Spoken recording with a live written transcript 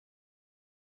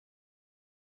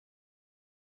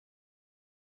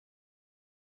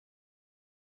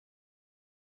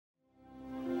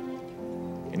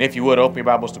And if you would, open your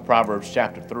Bibles to Proverbs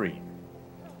chapter 3.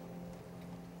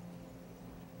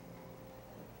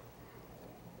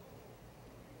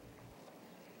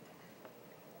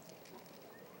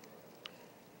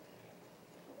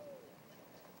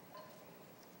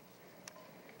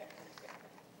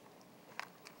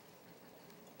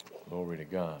 Glory to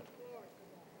God.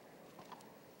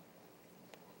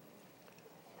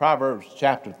 Proverbs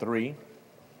chapter 3,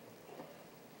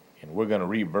 and we're going to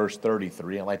read verse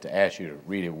 33. I'd like to ask you to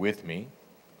read it with me.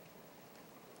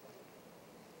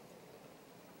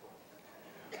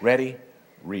 Ready?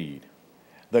 Read.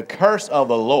 The curse of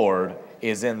the Lord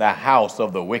is in the house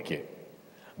of the wicked,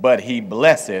 but he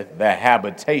blesseth the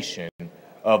habitation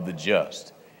of the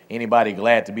just. Anybody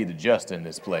glad to be the just in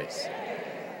this place?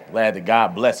 Glad that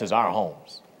God blesses our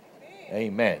homes.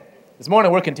 Amen. This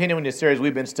morning we're continuing this series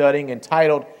we've been studying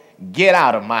entitled, Get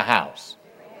Out of My House.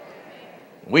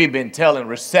 We've been telling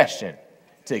Recession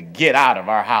to get out of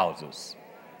our houses.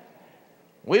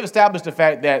 We've established the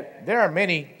fact that there are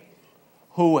many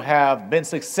who have been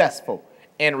successful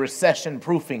in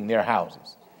recession-proofing their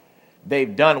houses.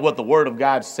 They've done what the Word of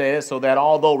God says so that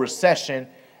although recession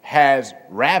has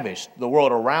ravished the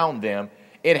world around them,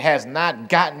 it has not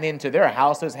gotten into their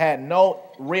houses, had no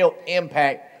real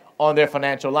impact on their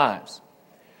financial lives.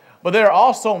 But there are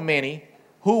also many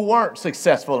who weren't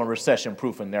successful in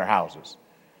recession-proofing their houses.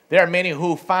 There are many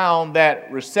who found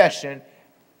that recession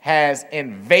has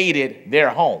invaded their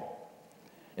home.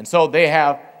 And so they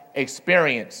have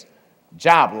experienced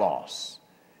job loss.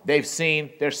 They've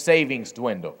seen their savings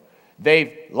dwindle.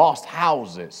 They've lost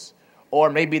houses. Or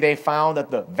maybe they found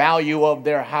that the value of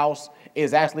their house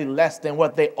is actually less than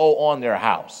what they owe on their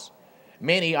house.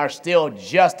 Many are still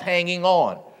just hanging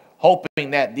on,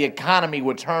 hoping that the economy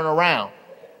would turn around.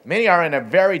 Many are in a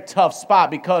very tough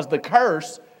spot because the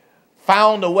curse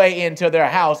found a way into their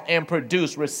house and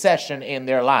produced recession in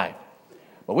their life.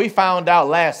 But we found out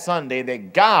last Sunday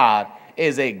that God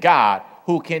is a God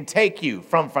who can take you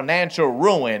from financial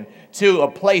ruin to a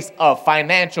place of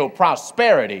financial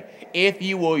prosperity if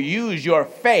you will use your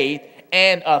faith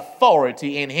and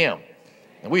authority in Him.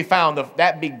 And we found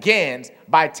that begins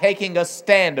by taking a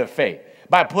stand of faith,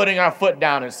 by putting our foot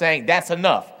down and saying, that's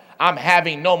enough. I'm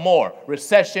having no more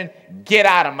recession. Get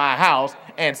out of my house.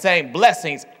 And saying,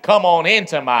 blessings, come on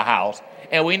into my house.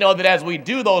 And we know that as we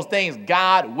do those things,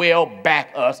 God will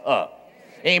back us up.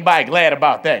 Anybody glad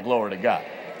about that? Glory to God.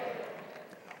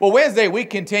 Well, Wednesday, we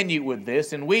continued with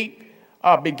this, and we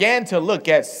began to look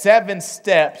at 7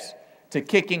 steps to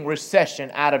kicking recession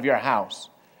out of your house.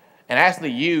 And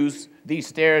actually use these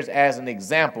stairs as an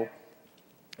example.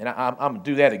 And I'm going to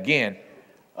do that again.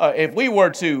 If we were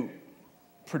to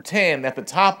pretend that the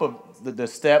top of the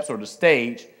steps or the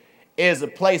stage is a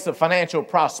place of financial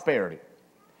prosperity,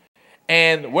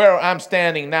 and where I'm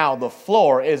standing now, the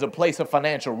floor is a place of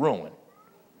financial ruin.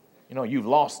 You know, you've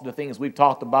lost the things we've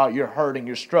talked about. You're hurting.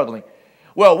 You're struggling.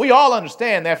 Well, we all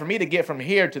understand that for me to get from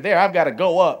here to there, I've got to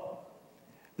go up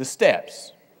the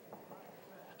steps.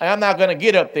 I'm not going to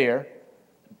get up there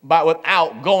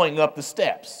without going up the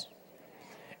steps.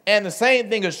 And the same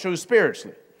thing is true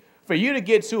spiritually. For you to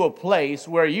get to a place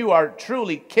where you are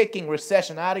truly kicking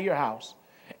recession out of your house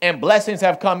and blessings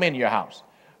have come in your house,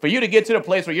 for you to get to the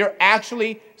place where you're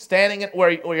actually standing,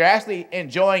 where you're actually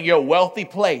enjoying your wealthy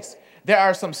place, there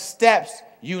are some steps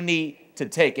you need to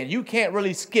take, and you can't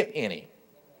really skip any.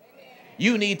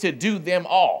 You need to do them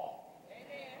all.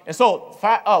 And so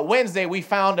Wednesday, we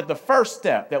found that the first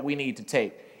step that we need to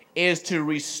take is to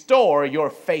restore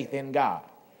your faith in God.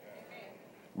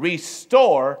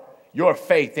 Restore your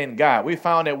faith in God. We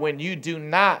found that when you do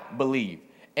not believe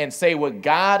and say what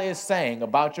God is saying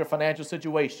about your financial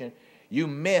situation, you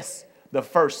miss the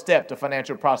first step to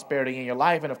financial prosperity in your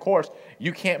life. And of course,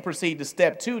 you can't proceed to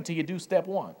step 2 till you do step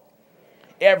 1.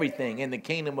 Everything in the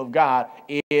kingdom of God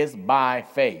is by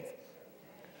faith.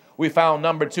 We found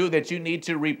number 2 that you need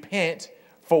to repent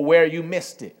for where you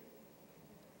missed it.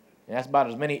 And that's about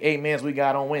as many amens we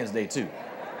got on Wednesday too.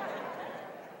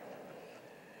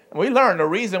 We learned the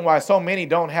reason why so many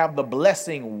don't have the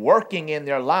blessing working in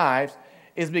their lives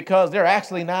is because they're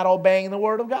actually not obeying the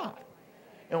word of God.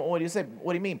 And what do you say?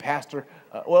 What do you mean, Pastor?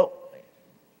 Well,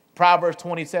 Proverbs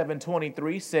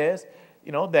 27:23 says,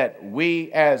 you know, that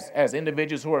we as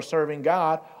individuals who are serving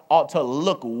God ought to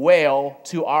look well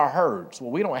to our herds.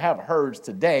 Well, we don't have herds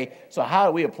today, so how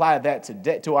do we apply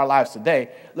that to our lives today?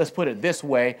 Let's put it this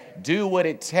way: do what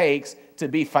it takes to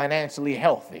be financially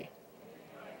healthy.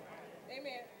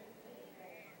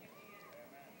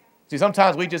 See,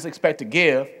 sometimes we just expect to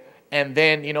give, and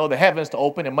then, you know, the heavens to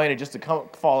open and money just to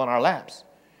fall in our laps.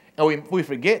 And we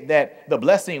forget that the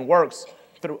blessing works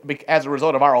as a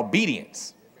result of our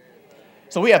obedience.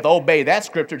 So we have to obey that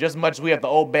scripture just as much as we have to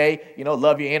obey,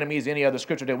 love your enemies, any other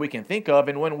scripture that we can think of.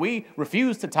 And when we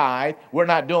refuse to tithe, we're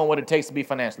not doing what it takes to be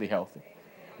financially healthy.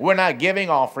 We're not giving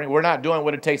offering. We're not doing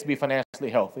what it takes to be financially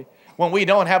healthy. When we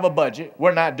don't have a budget,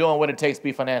 we're not doing what it takes to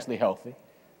be financially healthy.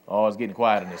 Oh, it's getting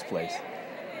quiet in this place.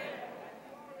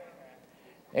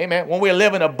 Amen. When we're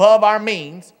living above our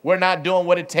means, we're not doing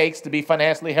what it takes to be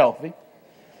financially healthy.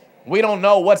 We don't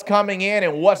know what's coming in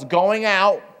and what's going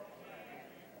out.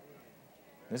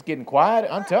 It's getting quiet.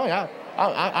 I'm telling you,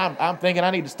 I'm thinking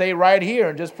I need to stay right here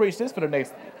and just preach this for the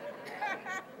next.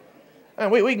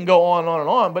 And we can go on and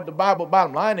on, but the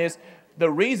bottom line is the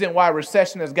reason why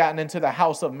recession has gotten into the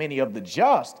house of many of the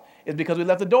just is because we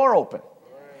left the door open.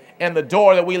 And the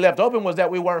door that we left open was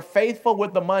that we weren't faithful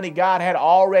with the money God had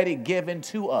already given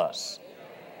to us.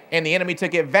 And the enemy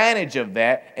took advantage of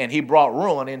that, and he brought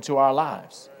ruin into our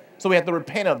lives. So we have to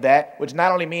repent of that, which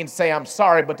not only means say I'm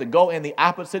sorry, but to go in the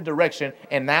opposite direction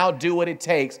and now do what it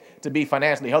takes to be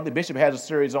financially healthy. Bishop has a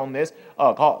series on this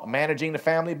called Managing the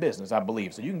Family Business, I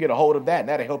believe. So you can get a hold of that, and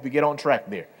that'll help you get on track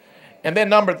there. And then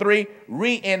number 3,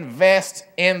 reinvest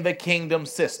in the kingdom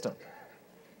system.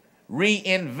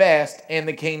 Reinvest in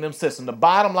the kingdom system. The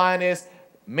bottom line is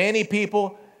many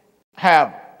people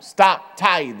have stopped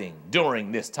tithing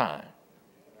during this time.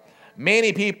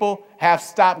 Many people have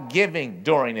stopped giving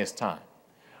during this time.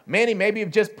 Many maybe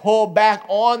have just pulled back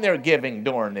on their giving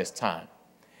during this time.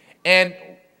 And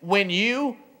when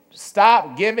you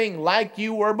stop giving like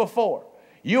you were before,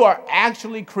 you are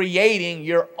actually creating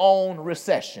your own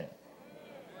recession.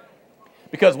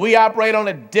 Because we operate on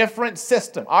a different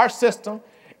system. Our system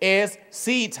is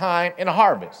seed time and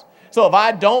harvest. So if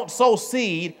I don't sow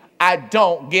seed, I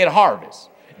don't get harvest.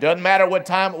 Doesn't matter what's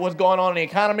going on in the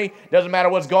economy. Doesn't matter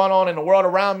what's going on in the world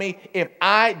around me. If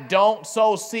I don't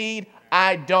sow seed,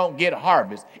 I don't get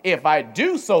harvest. If I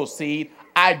do sow seed,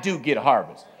 I do get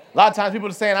harvest. A lot of times people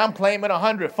are saying I'm claiming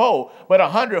 100-fold, but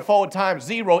 100-fold times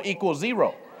 0 equals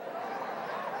 0.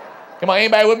 Come on,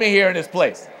 anybody with me here in this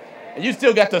place? And you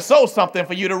still got to sow something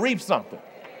for you to reap something.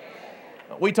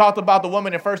 We talked about the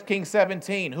woman in 1 Kings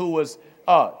 17 who was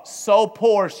so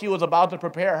poor she was about to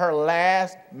prepare her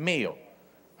last meal.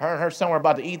 Her and her son were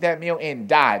about to eat that meal and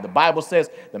die. The Bible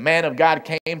says the man of God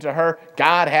came to her.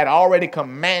 God had already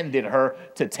commanded her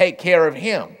to take care of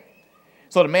him.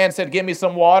 So the man said, give me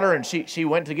some water. And she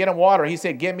went to get him water. He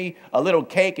said, give me a little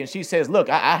cake. And she says, look,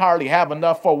 I hardly have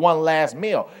enough for one last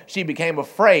meal. She became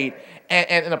afraid.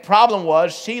 And the problem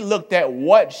was she looked at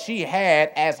what she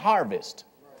had as harvest.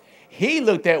 He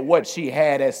looked at what she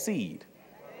had as seed.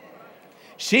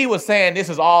 She was saying, this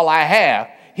is all I have.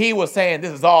 He was saying,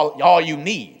 this is all you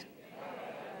need.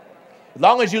 As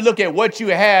long as you look at what you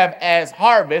have as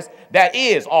harvest, that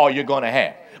is all you're going to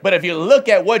have. But if you look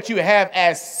at what you have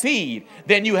as seed,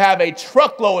 then you have a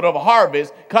truckload of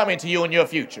harvest coming to you in your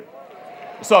future.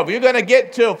 So if you're going to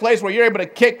get to a place where you're able to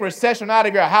kick recession out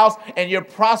of your house and you're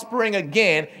prospering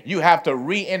again, you have to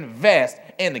reinvest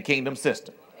in the kingdom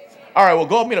system. All right, well,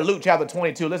 go with me to Luke chapter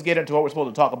 22. Let's get into what we're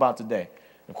supposed to talk about today.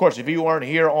 Of course, if you weren't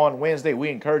here on Wednesday, we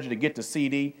encourage you to get the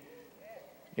CD.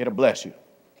 It'll bless you.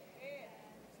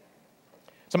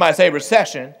 Somebody say,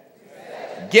 recession,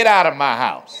 get out of my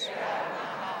house.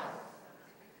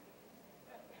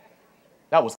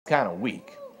 That was kind of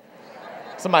weak.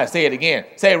 Somebody say it again.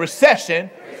 Say, recession,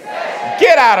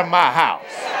 get out of my house.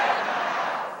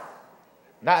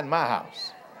 Not in my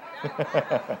house.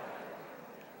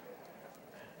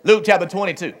 Luke chapter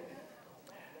 22.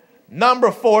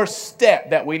 Number 4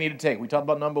 step that we need to take. We talked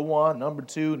about number 1, number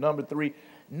 2, number 3.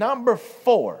 Number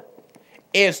 4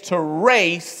 is to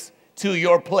race to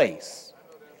your place.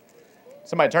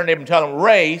 Somebody turn to them and tell them,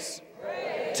 race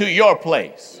to your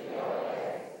place.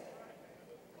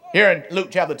 Here in Luke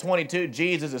chapter 22,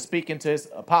 Jesus is speaking to his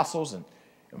apostles. And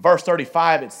in verse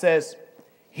 35, it says,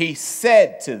 he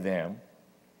said to them,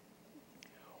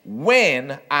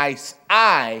 when I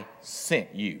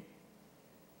sent you.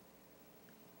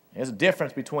 There's a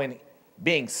difference between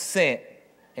being sent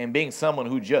and being someone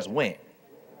who just went.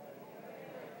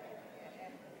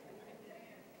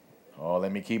 Oh,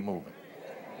 let me keep moving.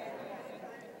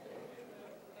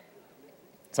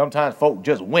 Sometimes folk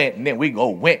just went and then we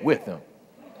went with them.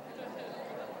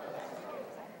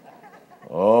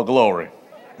 Oh, glory.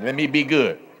 Let me be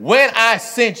good. When I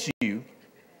sent you,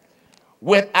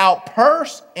 without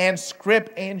purse and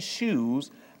scrip and shoes,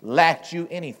 lacked you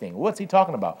anything. What's he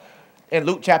talking about? In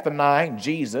Luke chapter 9,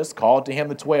 Jesus called to him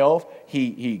the 12.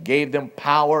 He gave them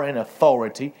power and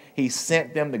authority. He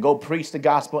sent them to go preach the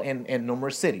gospel in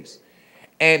numerous cities.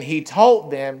 And he told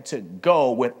them to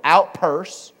go without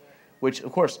purse, which,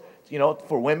 of course,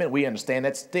 for women, we understand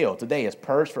that still. Today is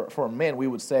purse. For men, we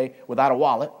would say without a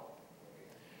wallet.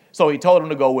 So he told them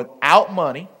to go without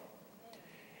money.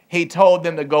 He told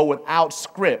them to go without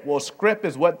scrip. Well, scrip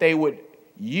is what they would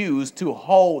use to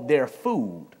hold their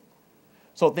food.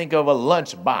 So think of a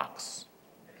lunch box.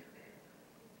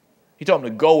 He told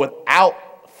them to go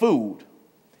without food.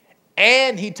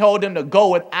 And he told them to go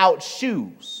without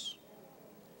shoes.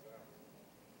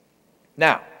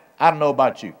 Now, I don't know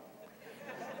about you.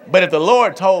 But if the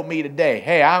Lord told me today,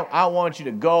 hey, I want you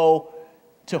to go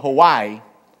to Hawaii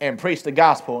and preach the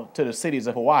gospel to the cities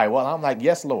of Hawaii. Well, I'm like,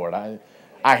 yes, Lord.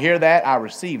 I hear that. I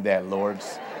receive that, Lord.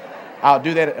 I'll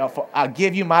do that. I'll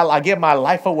give my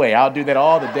life away. I'll do that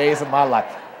all the days of my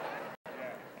life.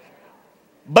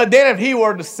 But then if he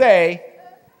were to say,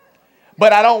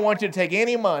 but I don't want you to take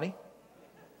any money,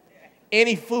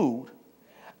 any food.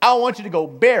 I want you to go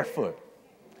barefoot.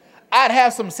 I'd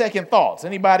have some second thoughts.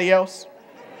 Anybody else?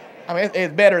 I mean,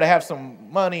 it's better to have some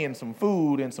money and some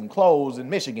food and some clothes in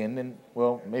Michigan than,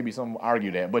 well, maybe some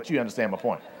argue that, but you understand my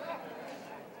point.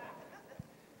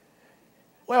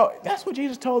 Well, that's what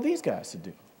Jesus told these guys to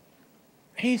do.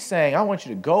 He's saying, I want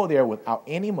you to go there without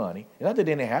any money. Not that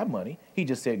they didn't have money. He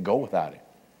just said, go without it.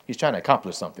 He's trying to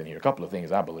accomplish something here, a couple of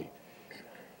things, I believe.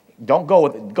 Don't go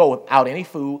without any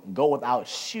food, go without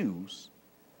shoes.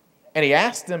 And he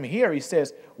asked them here, he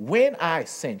says, when I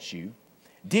sent you,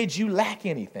 did you lack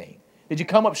anything? Did you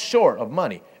come up short of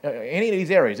money? Any of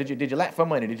these areas, did you lack for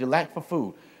money? Did you lack for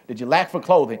food? Did you lack for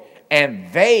clothing?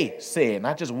 And they said,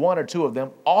 not just one or two of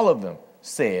them, all of them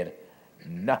said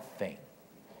nothing.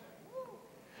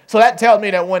 So that tells me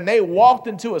that when they walked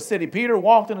into a city, Peter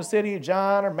walked in a city,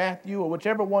 John or Matthew or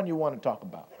whichever one you want to talk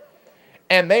about,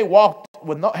 and they walked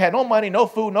had no money, no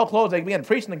food, no clothes, they began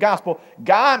preaching the gospel,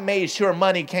 God made sure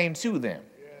money came to them.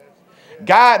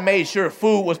 God made sure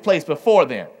food was placed before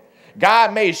them.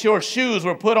 God made sure shoes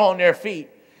were put on their feet.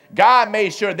 God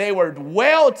made sure they were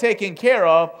well taken care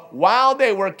of while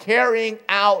they were carrying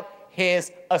out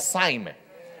his assignment.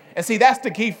 And see, that's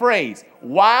the key phrase,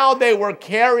 while they were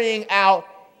carrying out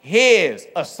his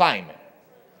assignment.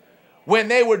 When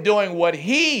they were doing what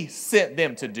he sent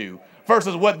them to do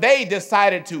versus what they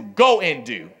decided to go and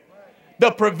do,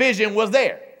 the provision was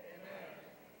there.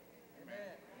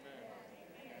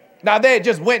 Now, they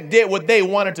just went and did what they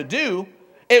wanted to do,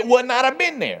 it would not have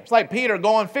been there. It's like Peter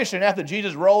going fishing after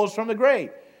Jesus rose from the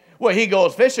grave. Well, he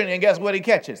goes fishing, and guess what he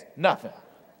catches? Nothing.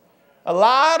 A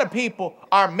lot of people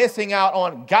are missing out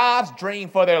on God's dream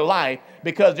for their life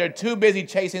because they're too busy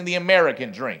chasing the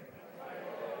American dream.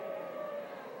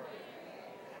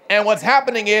 And what's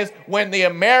happening is when the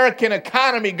American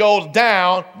economy goes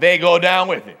down, they go down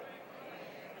with it.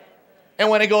 And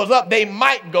when it goes up, they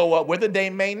might go up with it, they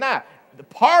may not.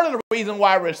 Part of the reason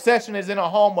why recession is in a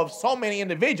home of so many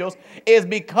individuals is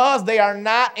because they are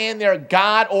not in their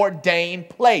God-ordained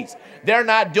place. They're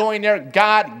not doing their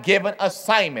God-given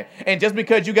assignment. And just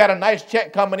because you got a nice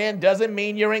check coming in doesn't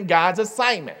mean you're in God's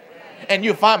assignment. And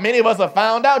you find many of us have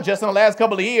found out just in the last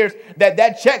couple of years that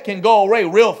that check can go away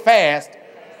real fast.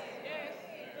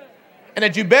 And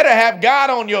that you better have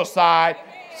God on your side,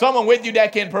 someone with you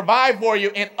that can provide for you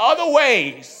in other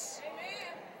ways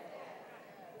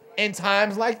in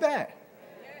times like that.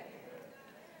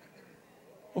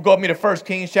 We'll go with me to 1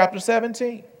 Kings chapter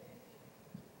 17.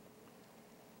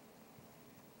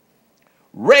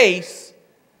 Race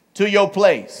to your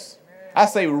place. I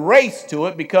say race to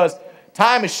it because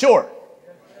time is short.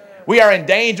 We are in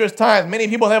dangerous times. Many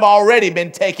people have already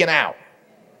been taken out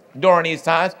during these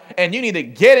times, and you need to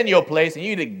get in your place, and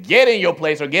you need to get in your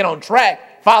place or get on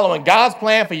track following God's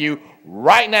plan for you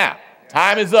right now.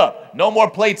 Time is up. No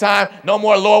more playtime. No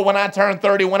more, Lord, when I turn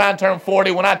 30, when I turn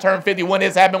 40, when I turn 50, when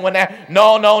this happened, when that.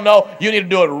 No, no, no. You need to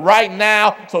do it right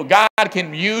now so God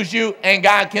can use you and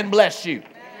God can bless you.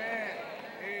 Amen.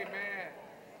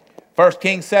 1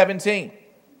 Kings 17.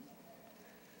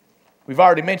 We've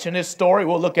already mentioned this story.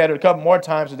 We'll look at it a couple more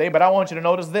times today, but I want you to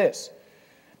notice this.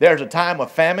 There's a time of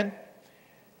famine,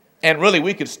 and really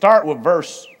we could start with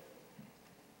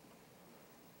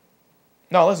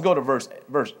let's go to verse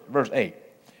 8. It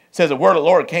says, the word of the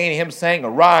Lord came to him, saying,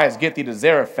 arise, get thee to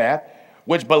Zarephath,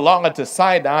 which belongeth to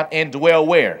Sidon, and dwell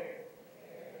where?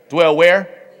 Dwell where?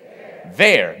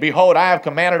 There. Behold, I have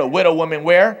commanded a widow woman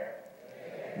where?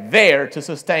 There to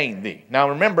sustain thee. Now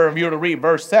remember, if you were to read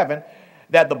verse 7,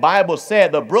 that the Bible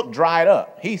said the brook dried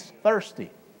up. He's thirsty.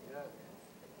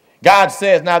 God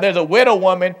says, now there's a widow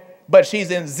woman, but she's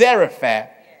in Zarephath.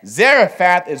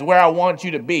 Zarephath is where I want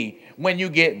you to be. When you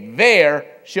get there,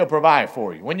 she'll provide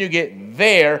for you. When you get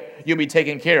there, you'll be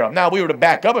taken care of. Now, we were to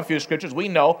back up a few scriptures. We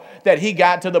know that he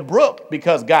got to the brook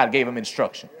because God gave him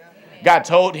instruction. God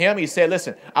told him, he said,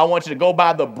 listen, I want you to go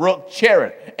by the brook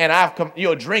Cherith, and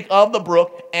you'll drink of the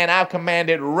brook, and I've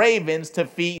commanded ravens to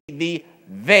feed thee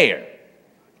there.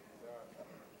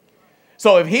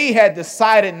 So if he had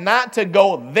decided not to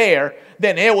go there,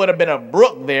 then there would have been a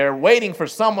brook there waiting for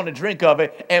someone to drink of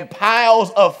it, and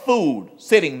piles of food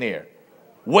sitting there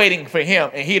waiting for him,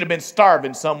 and he'd have been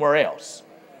starving somewhere else.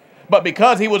 But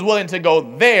because he was willing to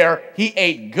go there, he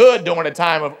ate good during the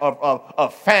time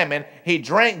of famine. He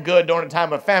drank good during the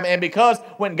time of famine. And because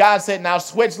when God said, now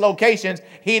switch locations,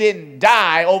 he didn't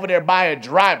die over there by a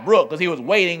dry brook because he was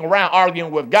waiting around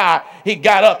arguing with God. He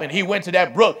got up and he went to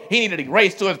that brook. He needed to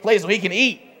race to his place so he can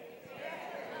eat.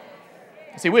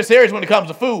 See, we're serious when it comes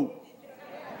to food.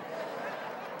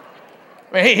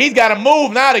 I mean, he's got to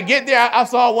move now to get there. I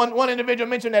saw one individual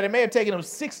mention that it may have taken him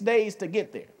 6 days to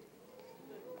get there.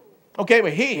 Okay,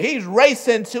 but he's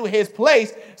racing to his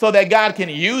place so that God can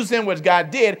use him, which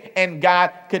God did, and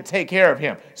God could take care of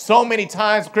him. So many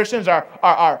times Christians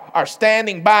are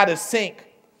standing by the sink.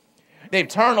 They've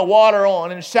turned the water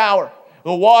on in the shower.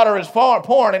 The water is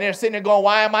pouring, and they're sitting there going,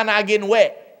 why am I not getting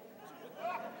wet?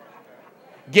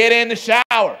 Get in the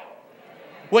shower.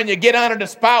 When you get under the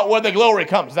spout where the glory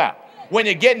comes out. When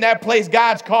you get in that place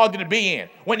God's called you to be in.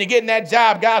 When you get in that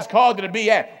job God's called you to be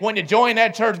at. When you join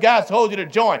that church God's told you to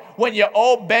join. When you're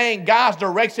obeying God's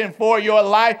direction for your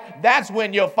life, that's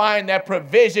when you'll find that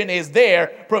provision is there.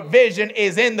 Provision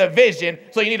is in the vision.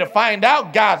 So you need to find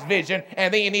out God's vision,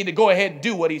 and then you need to go ahead and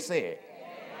do what he said.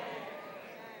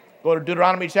 Go to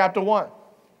Deuteronomy chapter 1.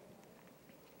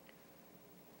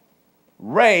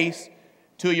 Race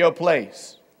to your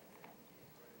place.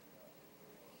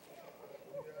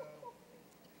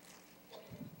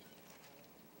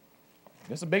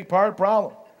 It's a big part of the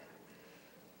problem.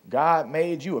 God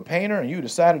made you a painter and you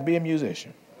decided to be a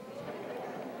musician.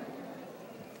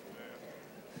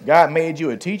 God made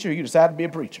you a teacher, you decided to be a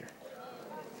preacher.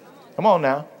 Come on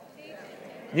now.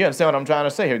 You understand what I'm trying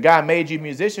to say here? God made you a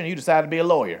musician and you decided to be a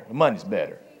lawyer. The money's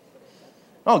better.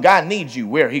 Oh, God needs you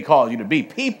where he calls you to be.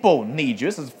 People need you.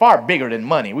 This is far bigger than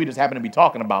money. We just happen to be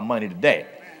talking about money today.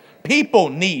 People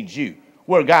need you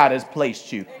where God has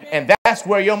placed you. And that's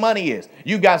where your money is.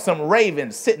 You got some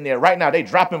ravens sitting there right now. They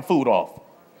dropping food off.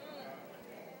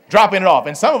 Dropping it off.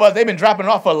 And some of us, they've been dropping it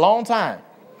off for a long time.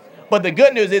 But the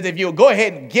good news is if you'll go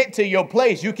ahead and get to your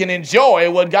place, you can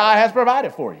enjoy what God has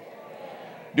provided for you.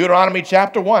 Deuteronomy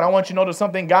chapter 1. I want you to notice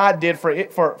something God did for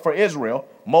Israel.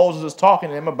 Moses is talking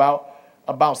to them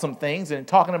about some things and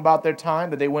talking about their time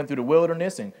that they went through the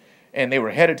wilderness and they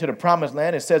were headed to the promised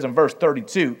land. It says in verse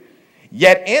 32,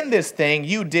 yet in this thing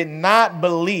you did not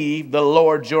believe the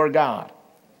Lord your God,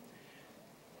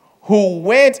 who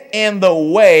went in the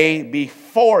way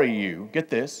before you, get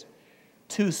this,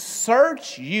 to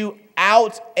search you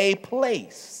out a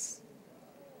place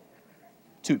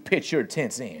to pitch your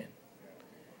tents in.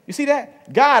 You see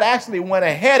that? God actually went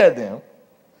ahead of them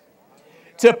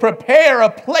to prepare a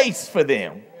place for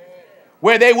them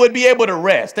where they would be able to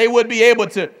rest. They would be able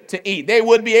to eat. They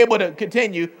would be able to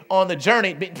continue on the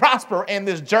journey, prosper in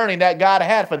this journey that God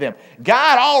had for them.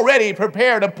 God already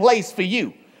prepared a place for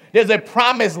you. There's a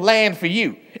promised land for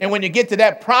you. And when you get to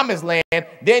that promised land,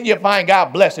 then you find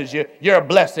God blesses you. You're a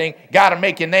blessing. God will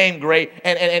make your name great,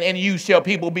 and you shall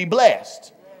people be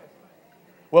blessed.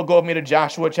 Well, go with me to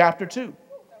Joshua chapter 2.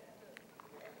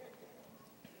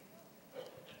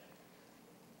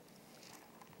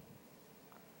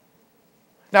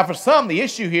 Now, for some, the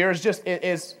issue here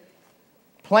is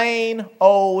plain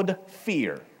old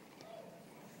fear.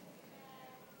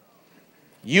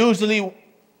 Usually,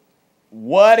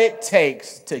 what it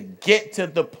takes to get to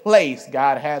the place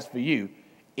God has for you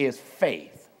is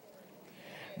faith.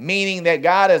 Meaning that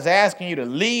God is asking you to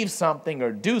leave something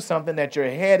or do something that your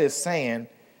head is saying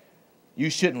you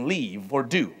shouldn't leave or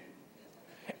do.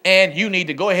 And you need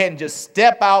to go ahead and just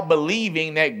step out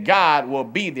believing that God will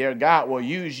be there, God will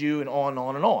use you, and on and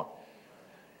on and on.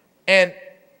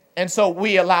 And so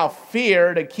we allow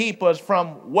fear to keep us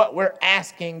from what we're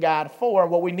asking God for,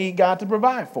 what we need God to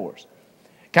provide for us.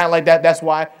 Kind of like that. That's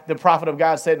why the prophet of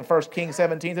God said in 1 Kings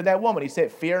 17 to that woman, he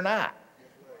said, fear not.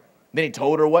 Then he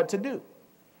told her what to do.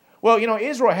 Well, you know,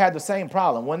 Israel had the same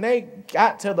problem. When they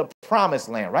got to the promised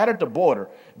land, right at the border,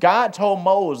 God told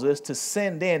Moses to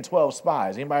send in 12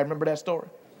 spies. Anybody remember that story?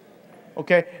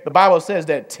 Okay, the Bible says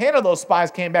that 10 of those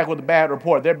spies came back with a bad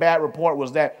report. Their bad report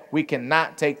was that we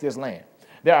cannot take this land.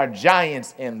 There are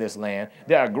giants in this land.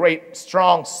 There are great,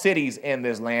 strong cities in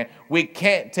this land. We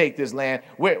can't take this land.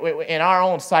 We're in our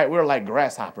own sight, we're like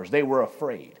grasshoppers. They were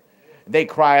afraid. They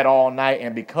cried all night,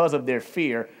 and because of their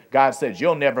fear, God said,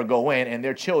 you'll never go in, and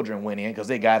their children went in because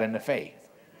they got into faith.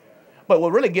 But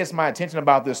what really gets my attention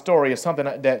about this story is something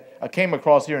that I came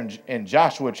across here in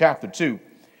Joshua chapter 2.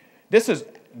 This is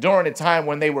during the time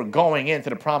when they were going into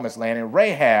the promised land, and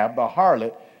Rahab, the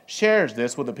harlot, shares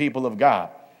this with the people of God.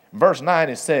 In verse 9,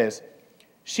 it says,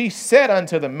 she said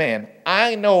unto the men,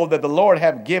 I know that the Lord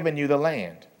hath given you the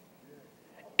land,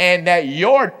 and that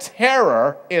your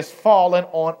terror is fallen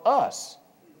on us,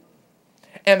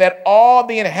 and that all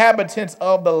the inhabitants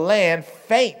of the land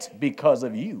faint because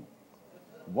of you.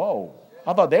 Whoa,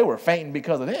 I thought they were fainting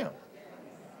because of them.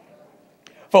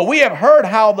 For we have heard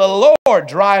how the Lord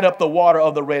dried up the water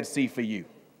of the Red Sea for you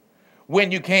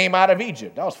when you came out of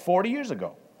Egypt. That was 40 years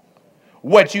ago.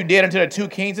 What you did unto the two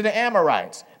kings of the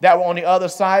Amorites that were on the other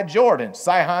side Jordan,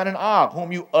 Sihon and Og,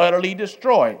 whom you utterly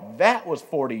destroyed. That was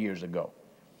 40 years ago.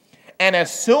 And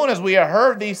as soon as we had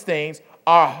heard these things,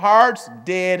 our hearts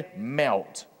did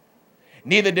melt.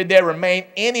 Neither did there remain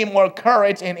any more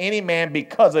courage in any man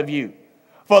because of you.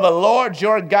 For the Lord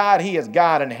your God, he is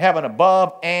God in heaven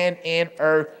above and in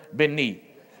earth beneath.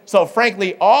 So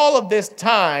frankly, all of this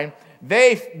time,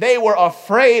 they were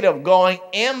afraid of going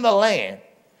in the land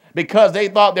because they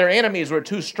thought their enemies were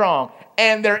too strong.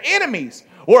 And their enemies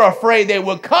were afraid they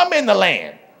would come in the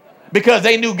land because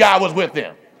they knew God was with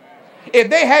them. If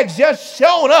they had just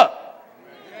shown up,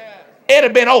 it'd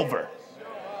have been over.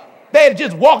 They had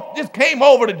just came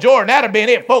over to Jordan. That'd have been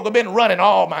it. Folk have been running.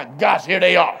 Oh my gosh, here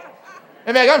they are.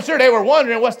 In fact, I'm sure they were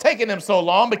wondering what's taking them so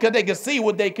long because they could see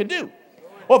what they could do.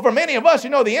 Well, for many of us,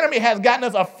 the enemy has gotten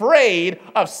us afraid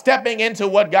of stepping into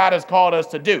what God has called us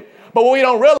to do. But what we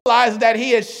don't realize is that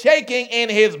he is shaking in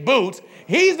his boots.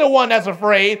 He's the one that's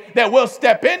afraid that we'll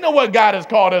step into what God has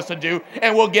called us to do,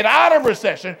 and we'll get out of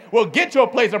recession. We'll get to a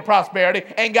place of prosperity,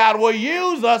 and God will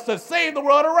use us to save the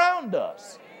world around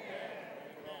us.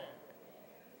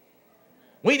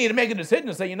 We need to make a decision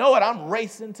and say, you know what, I'm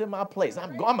racing to my place.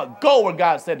 I'm going to go where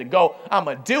God said to go. I'm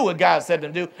going to do what God said to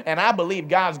do, and I believe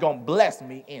God's going to bless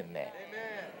me in that.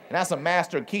 Amen. And that's a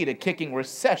master key to kicking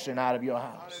recession out of your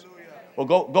house. Hallelujah. Well,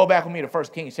 go back with me to 1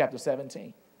 Kings chapter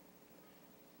 17.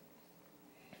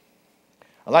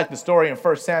 I like the story in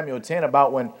 1 Samuel 10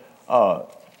 about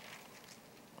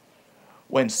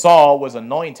when Saul was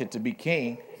anointed to be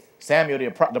king. Samuel,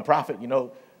 the prophet,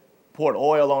 poured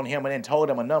oil on him and then told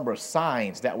him a number of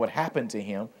signs that would happen to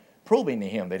him, proving to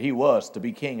him that he was to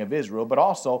be king of Israel. But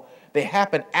also, they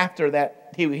happened after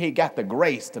that he got the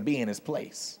grace to be in his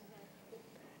place.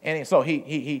 And so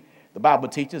the Bible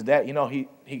teaches that,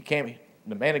 he came,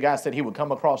 the man of God said he would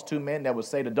come across two men that would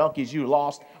say, the donkeys you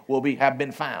lost have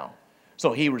been found.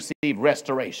 So he received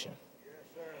restoration.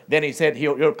 Then he said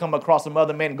he'll come across some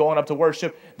other men going up to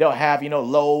worship. They'll have,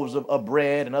 loaves of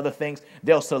bread and other things.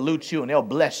 They'll salute you and they'll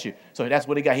bless you. So that's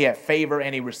what he got. He had favor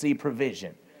and he received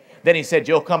provision. Then he said,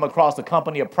 you'll come across a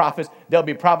company of prophets. They'll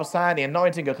be prophesying. The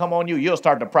anointing will come on you. You'll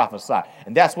start to prophesy.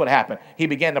 And that's what happened. He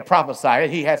began to prophesy.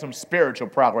 He had some spiritual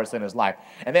progress in his life.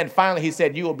 And then finally he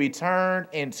said, you will be turned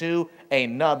into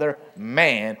another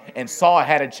man. And Saul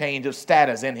had a change of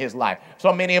status in his life.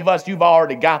 So many of us, you've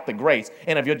already got the grace.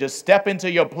 And if you'll just step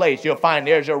into your place, you'll find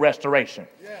there's your restoration.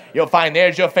 You'll find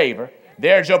there's your favor.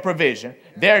 There's your provision.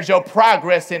 There's your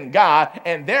progress in God.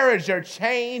 And there is your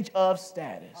change of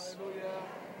status.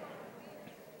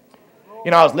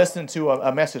 I was listening to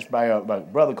a message by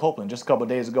Brother Copeland just a couple of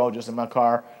days ago, just in my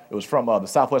car. It was from the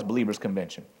Southwest Believers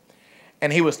Convention.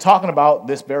 And he was talking about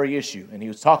this very issue. And he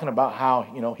was talking about how,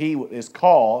 he is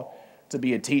called to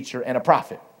be a teacher and a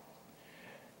prophet.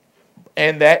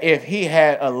 And that if he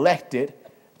had elected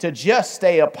to just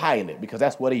stay a pilot, because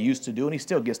that's what he used to do, and he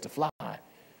still gets to fly.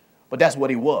 But that's what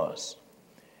he was.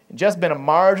 Just been a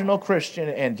marginal Christian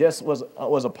and just was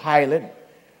a pilot,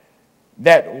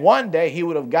 that one day he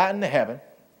would have gotten to heaven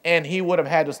and he would have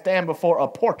had to stand before a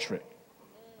portrait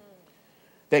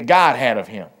that God had of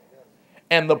him.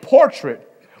 And the portrait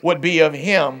would be of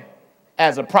him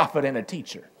as a prophet and a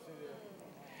teacher.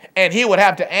 And he would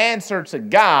have to answer to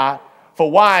God for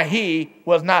why he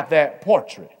was not that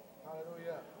portrait.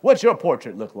 What's your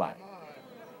portrait look like?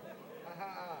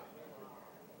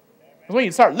 When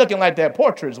you start looking like that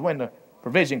portrait is when the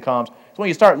provision comes. So when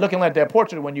you start looking like that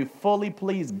portrait, when you fully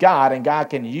please God and God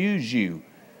can use you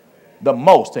the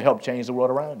most to help change the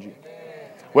world around you.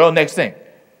 Well, next thing.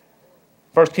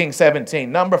 1 Kings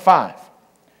 17. Number 5.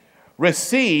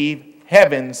 Receive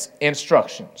heaven's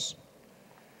instructions.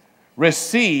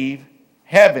 Receive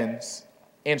heaven's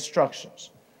instructions.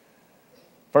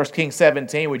 1 Kings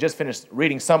 17. We just finished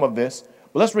reading some of this.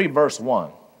 But let's read verse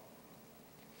 1.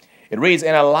 It reads,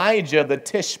 and Elijah the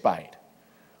Tishbite,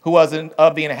 who was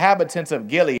of the inhabitants of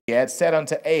Gilead, said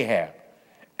unto Ahab,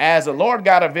 as the Lord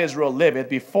God of Israel liveth,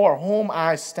 before whom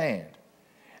I stand,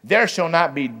 there shall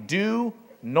not be dew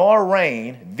nor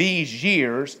rain these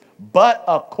years, but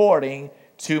according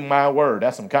to my word.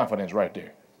 That's some confidence right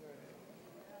there.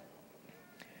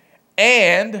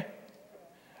 And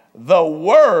the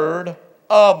word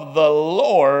of the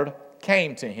Lord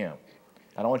came to him.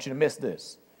 I don't want you to miss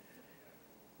this.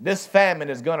 This famine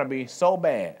is going to be so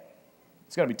bad.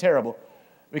 It's going to be terrible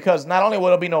because not only will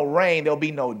there be no rain, there'll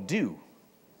be no dew.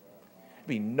 There'll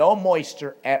be no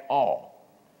moisture at all.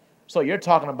 So you're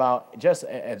talking about just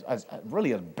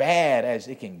really as bad as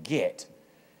it can get.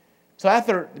 So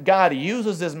after God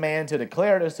uses this man to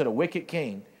declare this to the wicked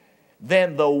king,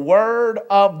 then the word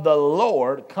of the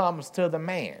Lord comes to the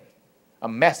man. A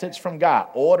message from God,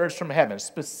 orders from heaven,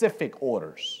 specific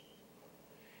orders.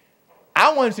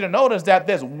 I want you to notice that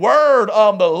this word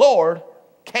of the Lord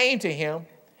came to him,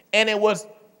 and it was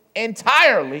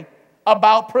entirely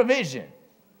about provision.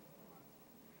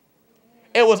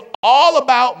 It was all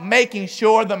about making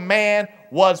sure the man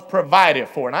was provided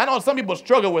for. And I know some people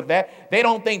struggle with that. They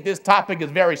don't think this topic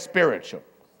is very spiritual.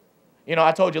 You know,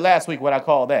 I told you last week what I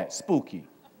call that, spooky.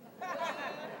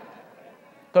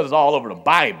 Because it's all over the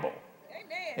Bible.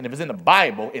 And if it's in the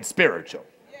Bible, it's spiritual.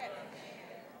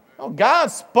 Oh, God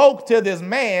spoke to this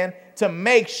man to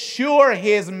make sure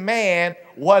his man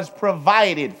was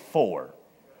provided for.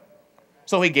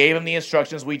 So he gave him the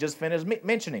instructions we just finished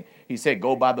mentioning. He said,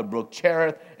 go by the brook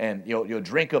Cherith, and you'll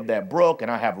drink of that brook,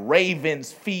 and I'll have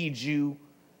ravens feed you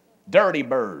dirty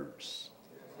birds.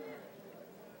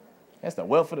 That's the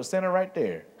wealth of the sinner right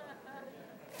there.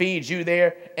 Feed you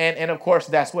there. And of course,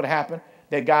 that's what happened,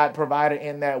 that God provided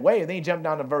in that way. And then you jump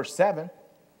down to verse 7. It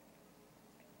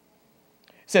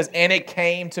says, and it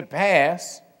came to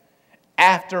pass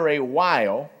after a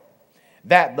while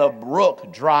that the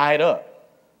brook dried up.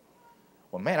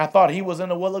 Well, man, I thought he was in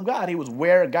the will of God. He was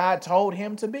where God told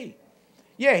him to be.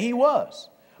 Yeah, he was.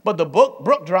 But the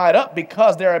brook dried up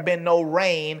because there had been no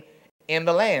rain in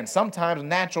the land. Sometimes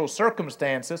natural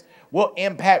circumstances will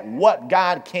impact what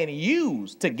God can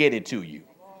use to get it to you.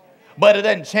 But it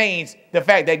doesn't change the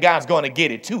fact that God's going to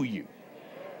get it to you.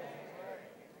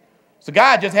 So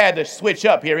God just had to switch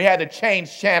up here. He had to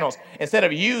change channels. Instead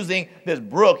of using this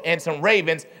brook and some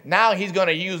ravens, now he's going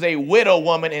to use a widow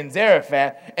woman in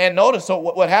Zarephath. And notice so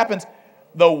what happens?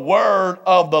 The word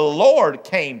of the Lord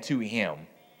came to him,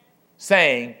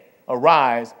 saying,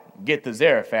 arise, get to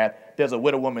Zarephath. There's a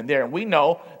widow woman there. And we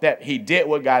know that he did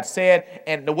what God said.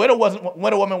 And the widow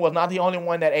woman was not the only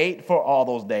one that ate for all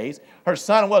those days. Her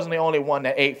son wasn't the only one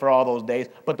that ate for all those days.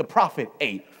 But the prophet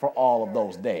ate for all of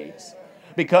those days,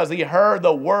 because he heard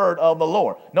the word of the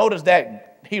Lord. Notice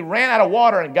that he ran out of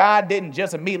water, and God didn't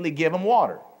just immediately give him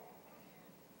water.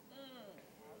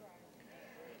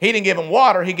 He didn't give him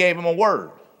water, he gave him a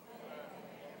word.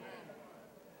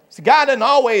 See, God doesn't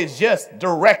always just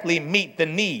directly meet the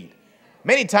need.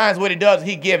 Many times what he does,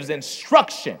 he gives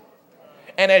instruction.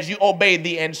 And as you obey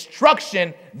the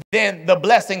instruction, then the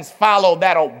blessings follow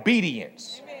that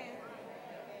obedience.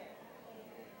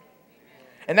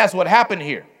 And that's what happened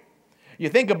here. You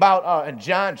think about in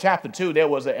John chapter 2, there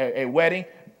was a wedding.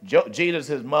 Jesus,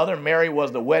 his mother, Mary,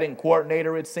 was the wedding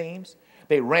coordinator, it seems.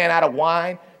 They ran out of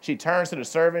wine. She turns to the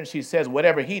servant. She says,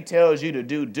 whatever he tells you to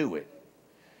do, do it.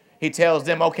 He tells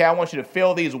them, okay, I want you to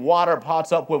fill these water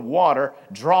pots up with water,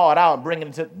 draw it out, and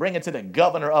bring it to the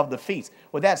governor of the feast.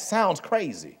 Well, that sounds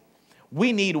crazy.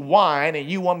 We need wine, and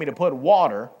you want me to put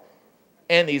water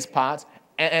in these pots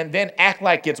and then act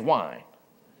like it's wine.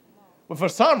 But for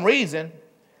some reason,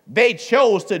 they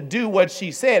chose to do what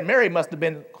she said. Mary must have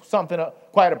been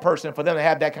quite a person for them to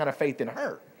have that kind of faith in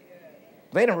her.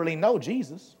 They didn't really know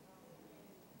Jesus.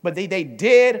 But they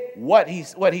did what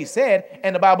he said,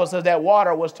 and the Bible says that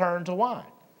water was turned to wine.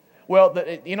 Well,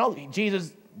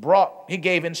 Jesus he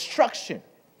gave instruction.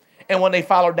 And when they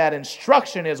followed that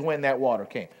instruction is when that water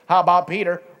came. How about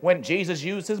Peter when Jesus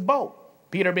used his boat?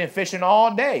 Peter been fishing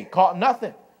all day, caught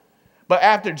nothing. But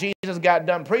after Jesus got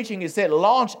done preaching, he said,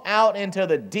 launch out into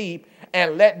the deep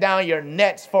and let down your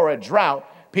nets for a drought.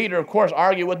 Peter, of course,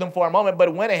 argued with them for a moment,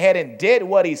 but went ahead and did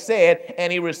what he said,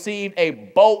 and he received a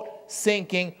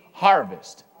boat-sinking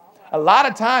harvest. A lot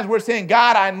of times we're saying,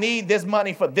 God, I need this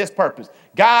money for this purpose.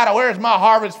 God, where's my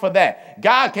harvest for that?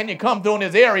 God, can you come through in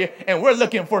this area? And we're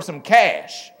looking for some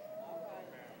cash.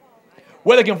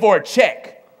 We're looking for a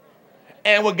check.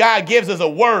 And what God gives is a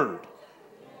word.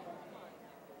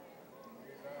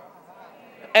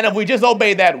 And if we just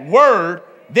obey that word,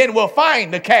 then we'll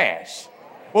find the cash.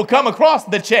 We'll come across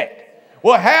the check.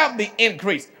 We'll have the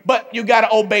increase. But you got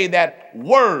to obey that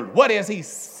word. What has he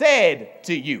said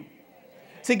to you?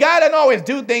 See, God doesn't always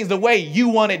do things the way you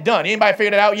want it done. Anybody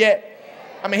figured it out yet?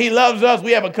 I mean, he loves us.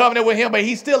 We have a covenant with him, but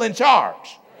he's still in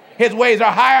charge. His ways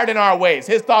are higher than our ways.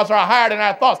 His thoughts are higher than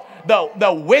our thoughts.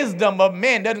 The wisdom of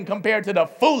men doesn't compare to the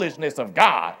foolishness of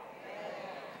God.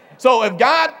 So if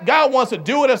God wants to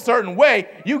do it a certain way,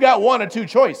 you got one or two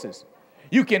choices.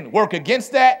 You can work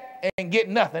against that and get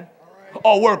nothing,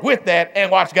 or work with that and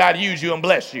watch God use you and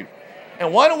bless you.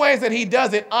 And one of the ways that he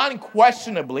does it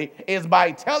unquestionably is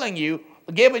by telling you,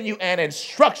 giving you an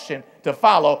instruction to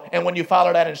follow. And when you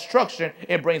follow that instruction,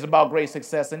 it brings about great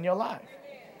success in your life.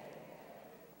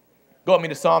 Go with me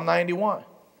to Psalm 91.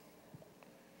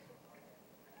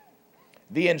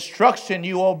 The instruction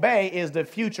you obey is the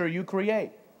future you create.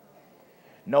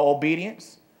 No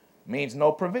obedience means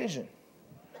no provision.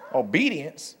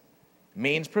 Obedience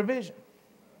means provision.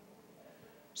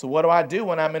 So what do I do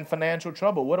when I'm in financial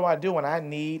trouble? What do I do when I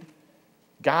need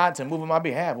God to move on my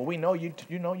behalf? Well, we know you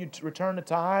return the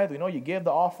tithe. We know you give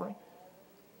the offering.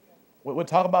 We'll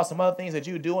talk about some other things that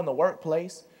you do in the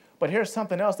workplace. But here's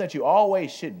something else that you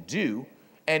always should do,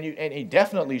 and you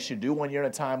definitely should do when you're in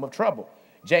a time of trouble.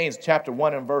 James chapter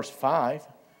 1 and verse 5.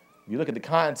 You look at the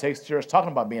context here, it's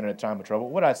talking about being in a time of trouble.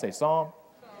 What did I say, Psalm?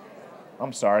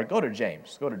 I'm sorry, go to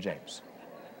James. Go to James.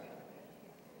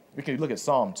 We can look at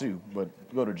Psalm too, but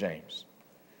go to James.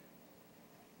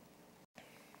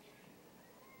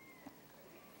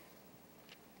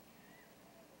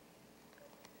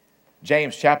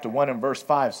 James chapter 1 and verse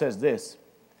 5 says this.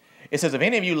 It says, if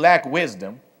any of you lack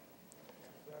wisdom,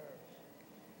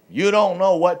 you don't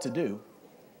know what to do.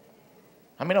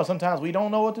 I mean, sometimes we don't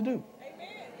know what to do.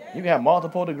 You can have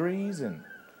multiple degrees and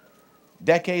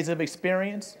decades of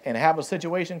experience and have a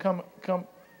situation come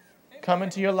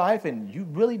into your life and you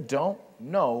really don't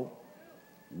know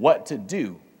what to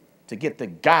do to get the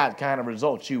God kind of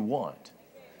results you want.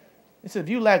 It says, if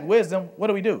you lack wisdom,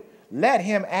 what do? Let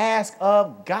him ask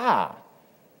of God.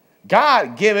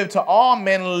 God giveth to all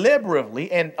men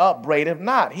liberally and upbraideth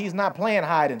not. He's not playing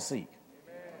hide and seek.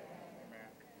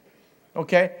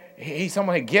 Okay? He's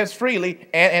someone who gives freely,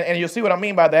 and you'll see what I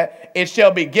mean by that. It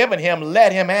shall be given him.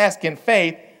 Let him ask in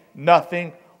faith,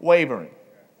 nothing wavering.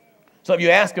 So if you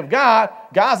ask of God,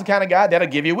 God's the kind of God that'll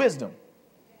give you wisdom.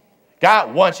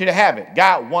 God wants you to have it.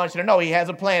 God wants you to know he has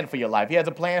a plan for your life. He has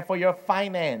a plan for your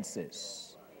finances.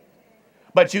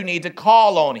 But you need to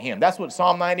call on him. That's what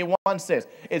Psalm 91 says.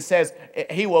 It says,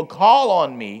 he will call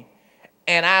on me,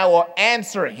 and I will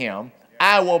answer him.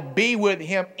 I will be with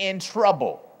him in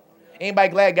trouble. Anybody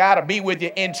glad God will be with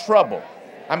you in trouble?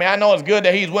 I mean, I know it's good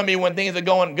that he's with me when things are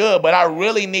going good, but I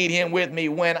really need him with me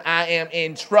when I am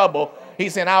in trouble. He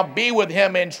said, I'll be with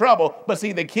him in trouble. But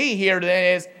see, the key here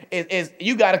then is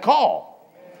you got to call.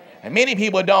 And many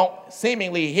people don't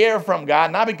seemingly hear from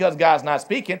God, not because God's not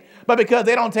speaking, but because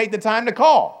they don't take the time to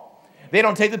call. They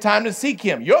don't take the time to seek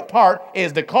him. Your part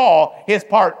is to call. His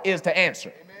part is to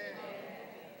answer.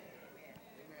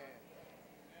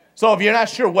 So if you're not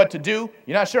sure what to do,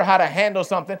 you're not sure how to handle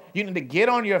something, you need to get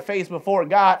on your face before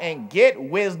God and get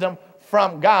wisdom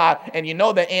from God. And you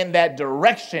know that in that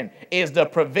direction is the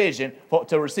provision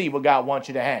to receive what God wants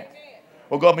you to have.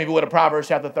 We'll go maybe with a Proverbs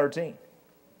chapter 13.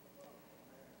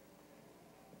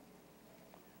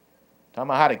 Talking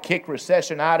about how to kick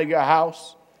recession out of your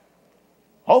house.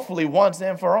 Hopefully once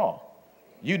and for all.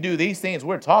 You do these things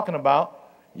we're talking about,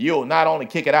 you'll not only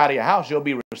kick it out of your house, you'll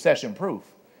be recession proof.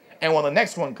 And when the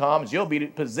next one comes, you'll be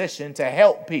positioned to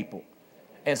help people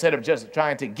instead of just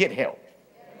trying to get help.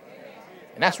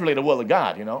 And that's really the will of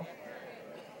God, you know.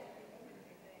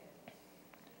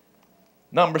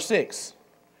 Number 6,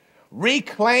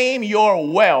 reclaim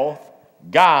your wealth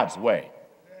God's way.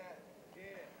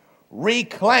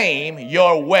 Reclaim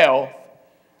your wealth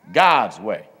God's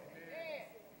way.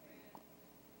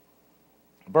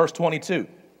 Verse 22.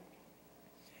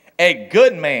 A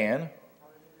good man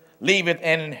leaveth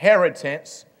an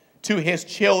inheritance to his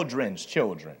children's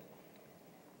children.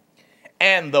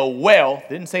 And the wealth,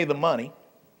 didn't say the money.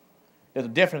 There's a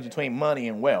difference between money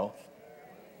and wealth.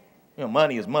 You know,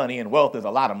 money is money and wealth is a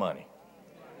lot of money.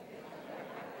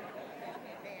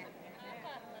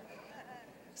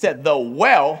 Said the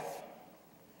wealth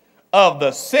of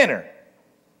the sinner,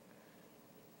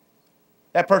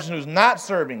 that person who's not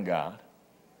serving God,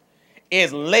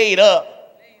 is laid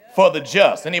up for the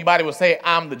just. Anybody would say,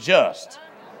 I'm the just.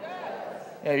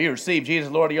 Yeah, you receive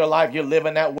Jesus, Lord of your life, you're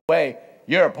living that way,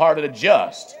 you're a part of the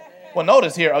just. Well,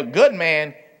 notice here, a good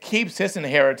man keeps his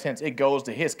inheritance, it goes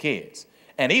to his kids.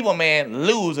 An evil man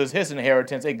loses his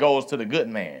inheritance, it goes to the good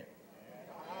man.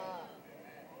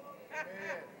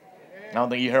 I don't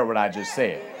think you heard what I just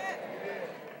said.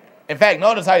 In fact,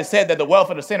 notice how he said that the wealth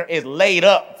of the sinner is laid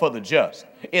up for the just.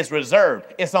 It's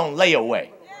reserved. It's on layaway.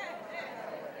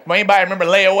 Anybody remember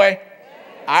layaway?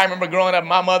 I remember growing up,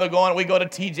 my mother we go to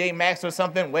TJ Maxx or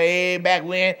something way back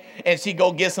when, and she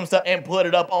go get some stuff and put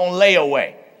it up on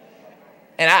layaway.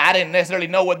 And I didn't necessarily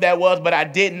know what that was, but I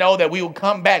did know that we would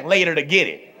come back later to get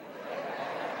it.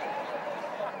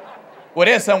 Well,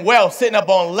 there's some wealth sitting up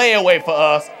on layaway for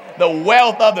us, the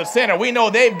wealth of the sinner. We know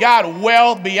they've got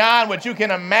wealth beyond what you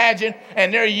can imagine,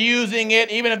 and they're using it,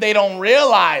 even if they don't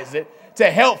realize it, to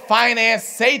help finance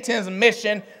Satan's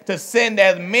mission to send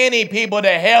as many people to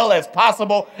hell as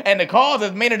possible and to cause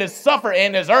as many to suffer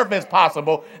in this earth as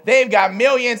possible. They've got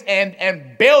millions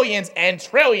and billions and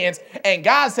trillions, and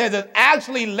God says it's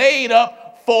actually laid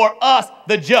up for us,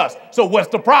 the just. So what's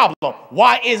the problem?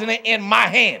 Why isn't it in my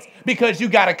hands? Because you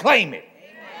got to claim it.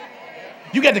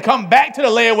 You got to come back to the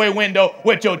layaway window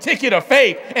with your ticket of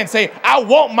faith and say, I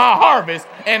want my harvest,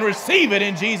 and receive it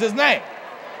in Jesus' name.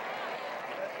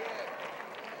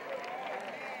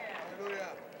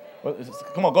 Well,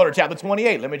 come on, go to chapter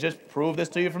 28. Let me just prove this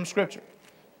to you from Scripture.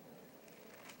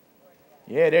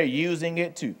 Yeah, they're using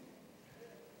it to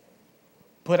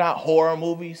put out horror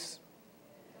movies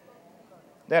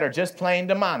that are just plain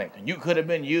demonic. You could have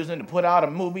been using to put out a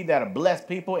movie that'll bless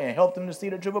people and help them to see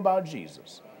the truth about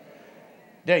Jesus.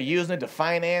 They're using it to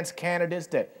finance candidates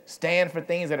that stand for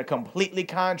things that are completely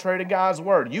contrary to God's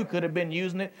word. You could have been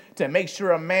using it to make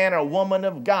sure a man or woman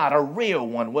of God, a real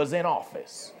one, was in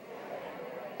office.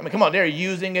 I mean, come on, they're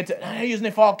using it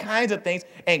for all kinds of things,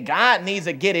 and God needs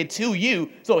to get it to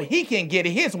you so he can get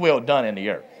his will done in the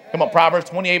earth. Come on, Proverbs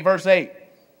 28, verse 8.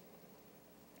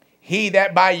 He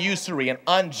that by usury and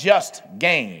unjust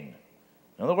gain,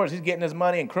 in other words, he's getting his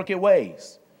money in crooked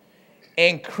ways,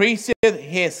 increaseth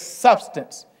his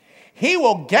substance. He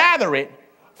will gather it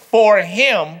for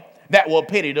him that will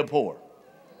pity the poor.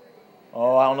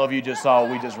 Oh, I don't know if you just saw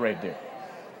what we just read there.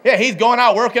 Yeah, he's going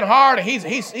out working hard, and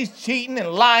he's cheating and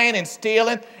lying and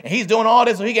stealing, and he's doing all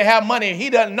this so he can have money. He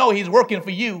doesn't know he's working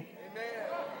for you.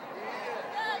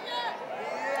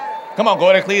 Come on,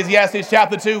 go to Ecclesiastes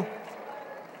chapter 2.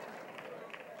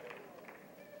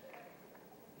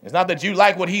 It's not that you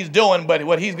like what he's doing, but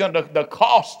what he's going to, the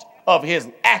cost of his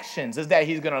actions is that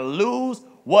he's going to lose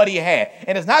what he had.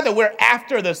 And it's not that we're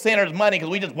after the sinner's money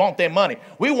because we just want their money.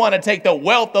 We want to take the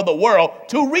wealth of the world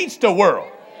to reach the world.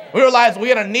 We realize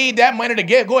we're going to need that money to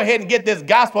go ahead and get this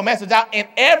gospel message out in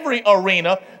every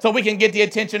arena so we can get the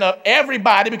attention of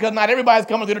everybody, because not everybody's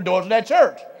coming through the doors of that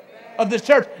church, of this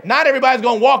church. Not everybody's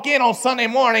going to walk in on Sunday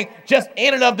morning just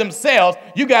in and of themselves.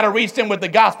 You got to reach them with the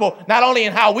gospel, not only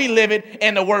in how we live it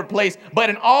in the workplace, but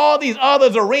in all these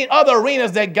other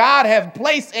arenas that God has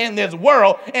placed in this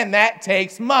world, and that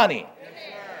takes money.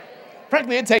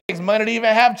 Frankly, it takes money to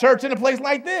even have church in a place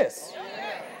like this.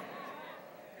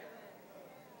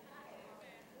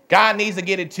 God needs to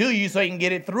get it to you so he can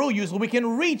get it through you so we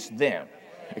can reach them.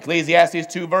 Ecclesiastes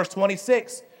 2 verse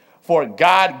 26. For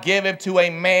God giveth to a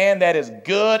man that is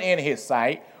good in his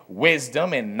sight,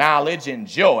 wisdom and knowledge and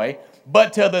joy,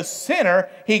 but to the sinner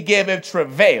he giveth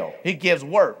travail. He gives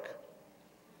work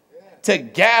to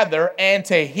gather and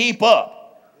to heap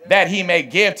up, that he may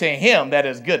give to him that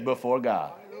is good before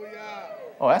God.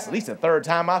 Oh, that's at least the third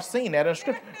time I've seen that in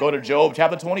Scripture. Go to Job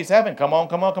chapter 27. Come on,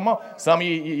 come on, come on. Some of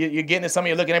you're getting it. Some of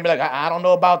you are looking at me like, I don't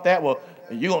know about that. Well,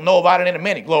 you're going to know about it in a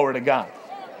minute. Glory to God.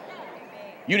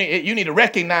 You need to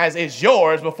recognize it's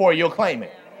yours before you'll claim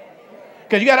it.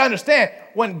 Because you got to understand,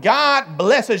 when God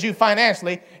blesses you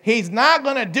financially, he's not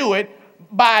going to do it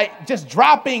by just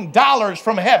dropping dollars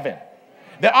from heaven.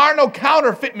 There are no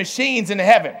counterfeit machines in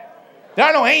heaven. There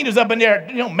are no angels up in there,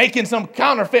 making some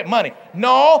counterfeit money.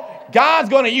 No, God's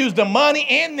going to use the money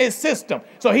in this system.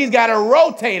 So he's got to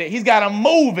rotate it. He's got to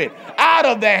move it out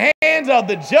of the hands of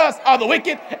the just, of the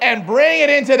wicked, and bring it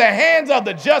into the hands of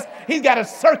the just. He's got to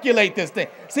circulate this thing.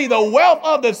 See, the wealth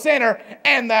of the sinner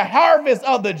and the harvest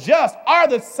of the just are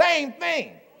the same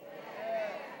thing.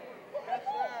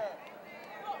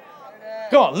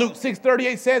 Come on, Luke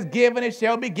 6:38 says, given it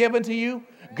shall be given to you.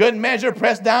 Good measure,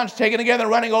 pressed down, shaken together,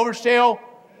 running over shall.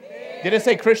 Did it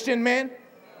say Christian men?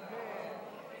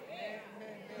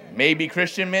 Maybe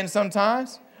Christian men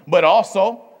sometimes, but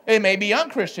also it may be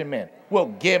unchristian men. Well,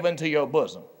 given to your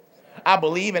bosom. I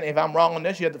believe, and if I'm wrong on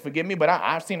this, you have to forgive me, but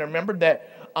I've seen remembered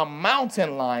that a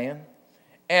mountain lion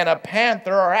and a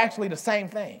panther are actually the same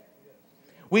thing.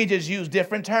 We just use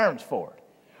different terms for it.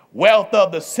 Wealth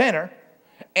of the sinner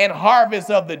and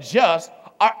harvest of the just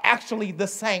are actually the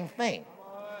same thing.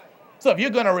 So if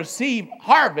you're going to receive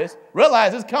harvest,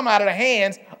 realize it's come out of the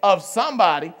hands of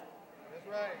somebody. That's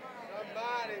right.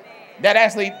 Somebody. That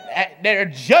actually, their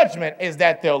judgment is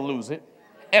that they'll lose it.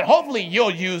 And hopefully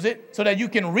you'll use it so that you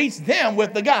can reach them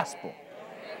with the gospel.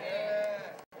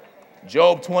 Yeah.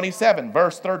 Job 27,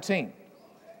 verse 13.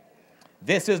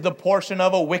 This is the portion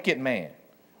of a wicked man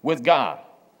with God.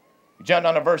 Jump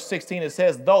down to verse 16. It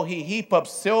says, though he heap up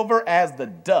silver as the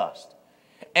dust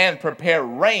and prepare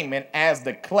raiment as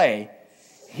the clay,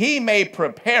 he may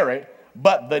prepare it,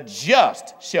 but the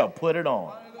just shall put it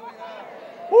on.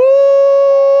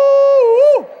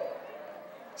 Woo!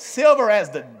 Silver as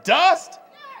the dust,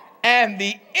 and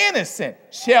the innocent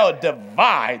shall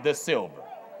divide the silver.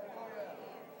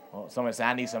 Oh, somebody say,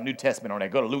 I need some New Testament on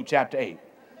that. Go to Luke chapter 8.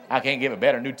 I can't give a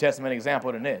better New Testament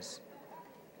example than this.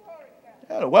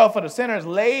 Yeah, the wealth of the sinner is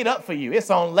laid up for you. It's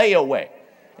on layaway.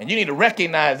 And you need to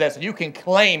recognize that so you can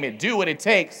claim it, do what it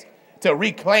takes to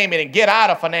reclaim it and get out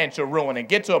of financial ruin and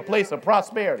get to a place of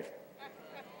prosperity.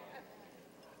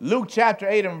 Luke chapter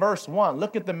 8 and verse 1,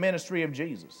 look at the ministry of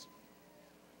Jesus.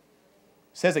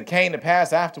 It says it came to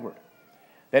pass afterward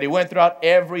that he went throughout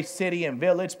every city and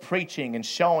village preaching and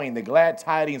showing the glad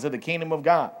tidings of the kingdom of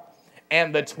God.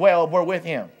 And the 12 were with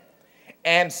him.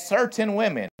 And certain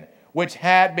women which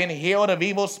had been healed of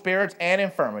evil spirits and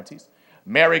infirmities,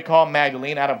 Mary called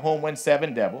Magdalene, out of whom went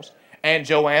 7 devils, and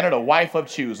Joanna, the wife of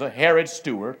Chuza, Herod's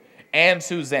steward, and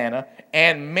Susanna,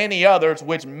 and many others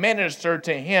which ministered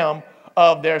to him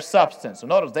of their substance. So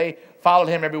notice they followed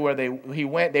him everywhere he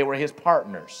went. They were his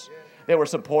partners. They were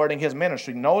supporting his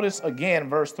ministry. Notice again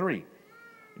verse 3.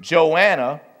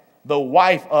 Joanna, the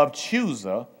wife of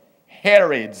Chuza,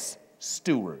 Herod's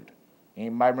steward.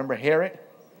 Anybody remember Herod?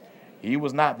 He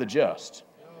was not the just.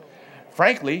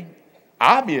 Frankly,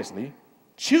 obviously,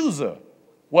 Chuza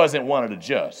wasn't one of the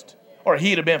just, or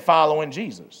he'd have been following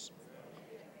Jesus.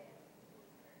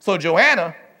 So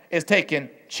Joanna is taking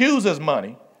Chuza's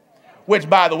money, which,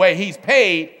 by the way, he's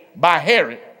paid by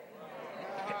Herod,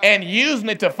 and using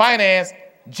it to finance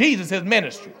Jesus'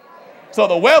 ministry. So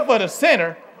the wealth of the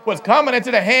sinner was coming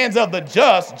into the hands of the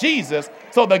just, Jesus,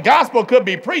 so the gospel could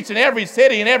be preached in every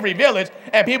city and every village,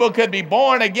 and people could be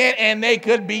born again, and they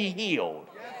could be healed.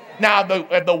 Now,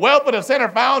 if the wealth of the sinner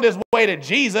found his way to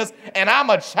Jesus, and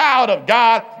I'm a child of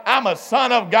God, I'm a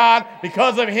son of God,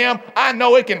 because of him, I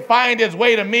know it can find its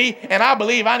way to me, and I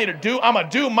believe I'm going to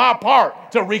do my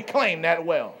part to reclaim that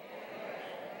wealth.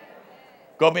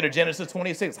 Go with me to Genesis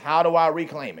 26. How do I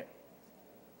reclaim it?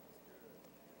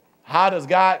 How does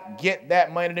God get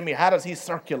that money to me? How does he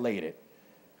circulate it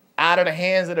out of the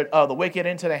hands of the wicked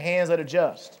into the hands of the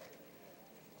just?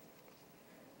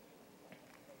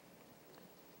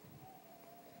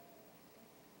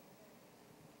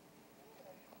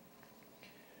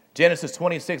 Genesis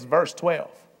 26, verse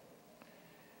 12.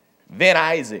 Then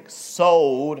Isaac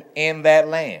sowed in that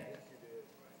land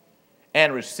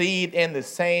and received in the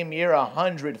same year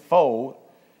 100-fold,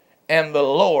 and the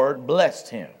Lord blessed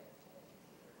him.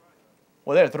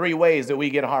 Well, there are 3 ways that we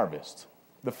get harvest.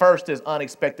 The first is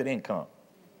unexpected income.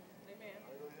 Amen.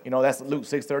 You know, that's Luke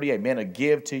 6:38. Men will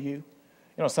give to you. You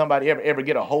know, somebody ever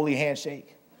get a holy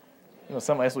handshake? You know,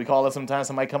 somebody, that's what we call it sometimes.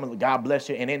 Somebody come and God bless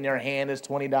you, and in their hand is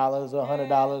 $20 or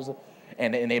 $100,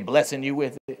 and they're blessing you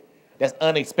with it. That's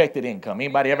unexpected income.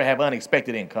 Anybody ever have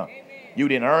unexpected income? Amen. You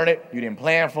didn't earn it. You didn't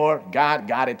plan for it. God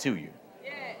got it to you.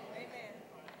 Yeah. Amen.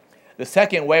 The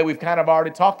second way we've kind of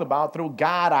already talked about, through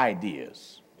God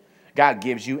ideas. God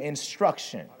gives you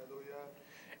instruction.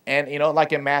 And, you know,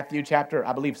 like in Matthew chapter,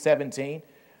 I believe, 17,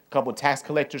 a couple of tax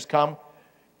collectors come,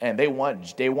 and they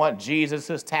want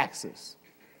Jesus' taxes.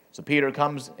 So Peter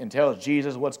comes and tells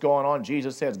Jesus what's going on.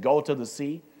 Jesus says, go to the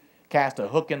sea, cast a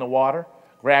hook in the water,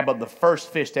 grab up the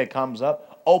first fish that comes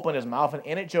up, open his mouth, and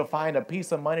in it you'll find a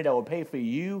piece of money that will pay for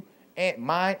you and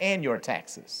mine and your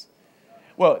taxes.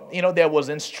 Well, you know, there was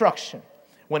instruction.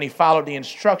 When he followed the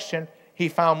instruction, he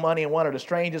found money in one of the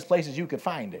strangest places you could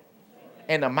find it.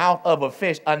 In the mouth of a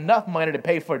fish, enough money to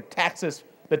pay for taxes,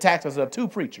 the taxes of 2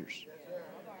 preachers.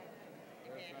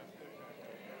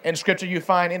 In Scripture, you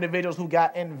find individuals who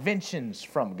got inventions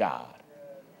from God.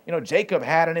 You know, Jacob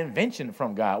had an invention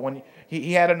from God. When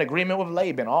he had an agreement with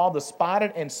Laban, all the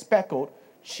spotted and speckled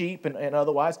sheep and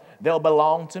otherwise, they'll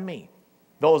belong to me.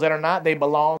 Those that are not, they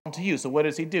belong to you. So what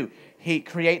does he do? He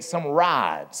creates some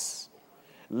rods,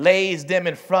 lays them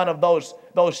in front of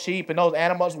those sheep and those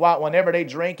animals whenever they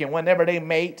drink and whenever they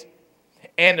mate.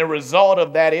 And the result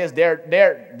of that is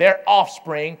their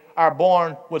offspring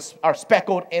are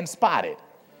speckled and spotted.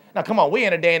 Now, come on, we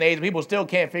in a day and age, people still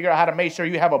can't figure out how to make sure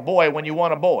you have a boy when you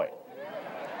want a boy.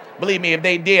 Believe me, if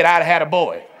they did, I'd have had a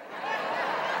boy.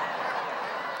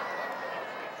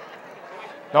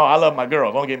 No, I love my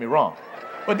girl, don't get me wrong.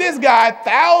 But this guy,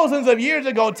 thousands of years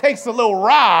ago, takes a little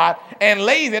rod and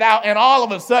lays it out, and all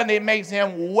of a sudden it makes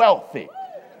him wealthy.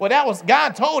 Well,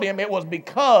 God told him it was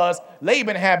because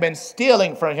Laban had been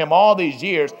stealing from him all these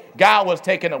years. God was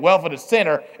taking the wealth of the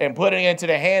sinner and putting it into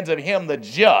the hands of him, the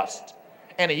just.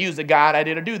 and he used the God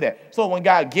idea to do that. So when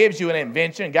God gives you an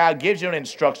invention, God gives you an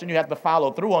instruction, you have to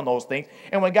follow through on those things.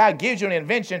 And when God gives you an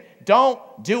invention, don't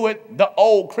do it the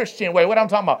old Christian way. What I'm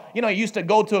talking about, you know, you used to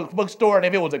go to a bookstore, and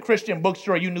if it was a Christian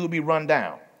bookstore, you knew it'd be run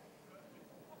down.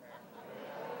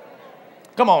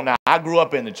 Come on now, I grew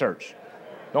up in the church.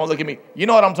 Don't look at me. You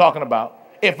know what I'm talking about.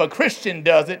 If a Christian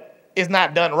does it, it's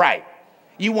not done right.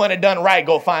 You want it done right,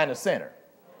 go find a sinner.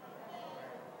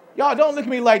 Y'all don't look at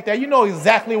me like that. You know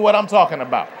exactly what I'm talking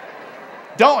about.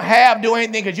 Don't do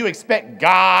anything because you expect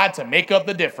God to make up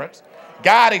the difference.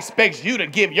 God expects you to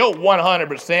give your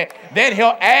 100%. Then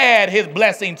he'll add his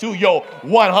blessing to your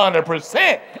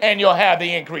 100%, and you'll have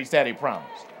the increase that he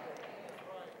promised.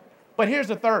 But here's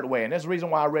the third way, and that's the reason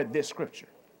why I read this scripture.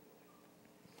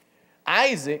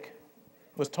 Isaac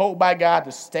was told by God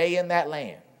to stay in that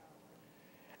land.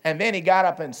 And then he got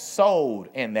up and sowed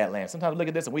in that land. Sometimes we look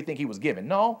at this and we think he was given.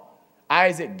 No,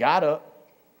 Isaac got up.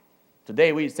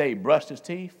 Today we'd say he brushed his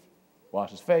teeth,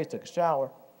 washed his face, took a shower,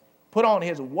 put on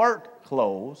his work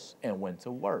clothes, and went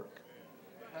to work.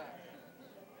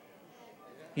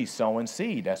 He's sowing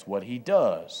seed. That's what he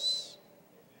does.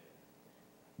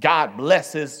 God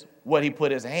blesses what he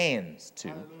put his hands to.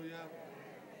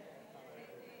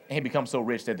 And he becomes so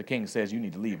rich that the king says, you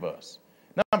need to leave us.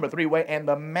 Number 3 way, and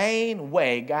the main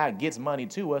way God gets money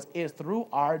to us is through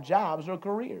our jobs or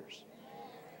careers.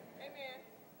 Amen.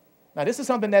 Now, this is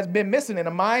something that's been missing in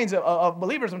the minds of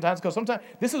believers sometimes, because sometimes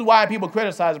this is why people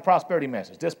criticize the prosperity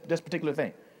message, this particular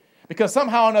thing. Because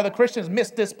somehow or another Christians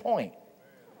miss this point.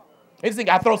 They just think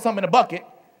I throw something in the bucket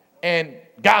and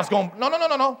God's going,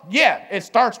 no. Yeah, it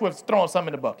starts with throwing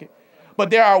something in the bucket. But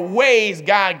there are ways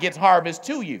God gets harvest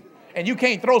to you. And you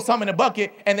can't throw something in the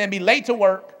bucket and then be late to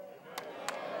work,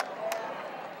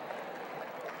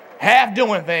 half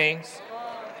doing things,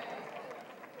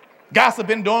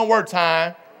 gossiping during work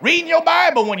time, reading your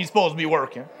Bible when you're supposed to be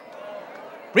working.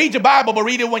 Read your Bible, but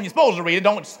read it when you're supposed to read it.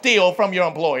 Don't steal from your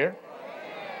employer.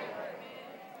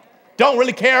 Don't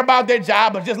really care about their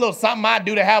job, but just a little something I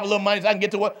do to have a little money so I can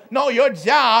get to work. No, your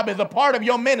job is a part of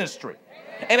your ministry.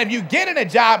 And if you get in a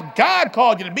job God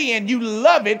called you to be in, you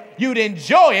love it, you'd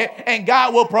enjoy it, and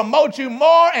God will promote you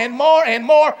more and more and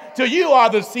more till you are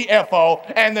the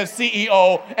CFO and the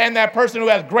CEO and that person who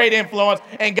has great influence,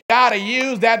 and God will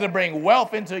use that to bring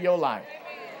wealth into your life.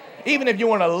 Even if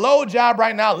you're in a low job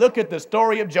right now, look at the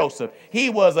story of Joseph. He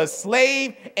was a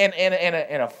slave in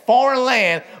a foreign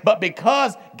land, but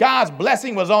because God's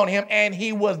blessing was on him and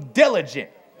he was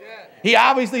diligent, he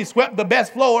obviously swept the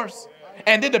best floors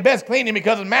and did the best cleaning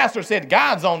because his master said,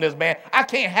 God's on this man. I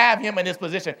can't have him in this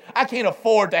position. I can't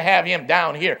afford to have him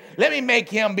down here. Let me make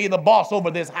him be the boss over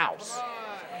this house.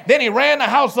 Then he ran the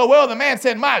house so well, the man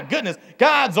said, my goodness,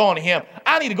 God's on him.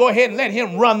 I need to go ahead and let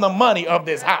him run the money of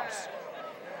this house.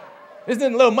 This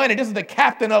isn't little money. This is the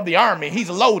captain of the army. He's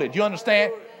loaded. You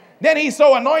understand? Then he's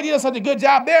so anointed. He does such a good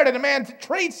job there that the man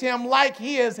treats him like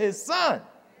he is his son.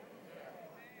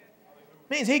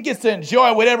 Means he gets to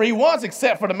enjoy whatever he wants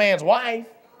except for the man's wife.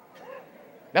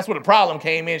 That's where the problem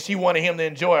came in. She wanted him to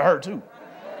enjoy her too.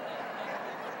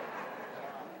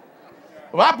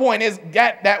 My point is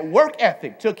that work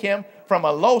ethic took him from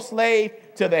a low slave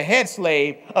to the head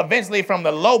slave, eventually from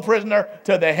the low prisoner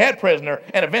to the head prisoner,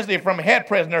 and eventually from head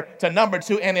prisoner to number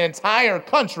 2 in the entire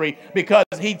country because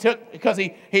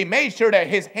he made sure that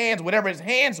his hands, whatever his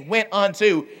hands went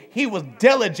unto, he was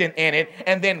diligent in it,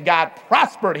 and then God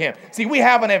prospered him. See, we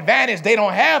have an advantage they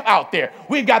don't have out there.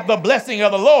 We've got the blessing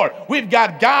of the Lord. We've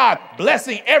got God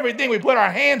blessing everything we put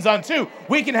our hands unto.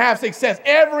 We can have success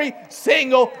every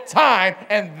single time,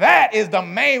 and that is the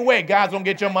main way God's going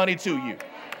to get your money to you.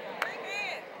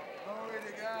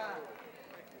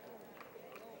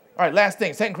 All right, last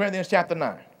thing, 2 Corinthians chapter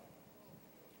 9.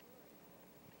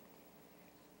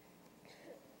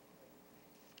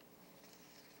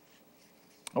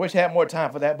 I wish I had more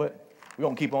time for that, but we're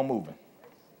going to keep on moving.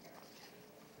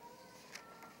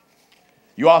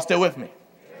 You all still with me?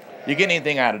 You getting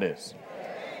anything out of this?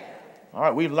 All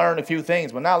right, we've learned a few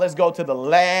things, but now let's go to the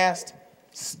last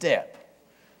step.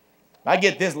 If I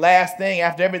get this last thing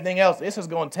after everything else, this is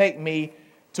going to take me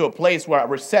to a place where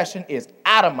recession is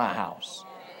out of my house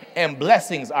and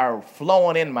blessings are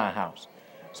flowing in my house.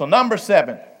 So number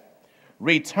 7,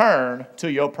 return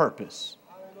to your purpose.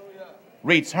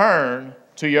 Return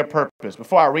to your purpose.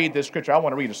 Before I read this scripture, I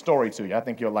want to read a story to you. I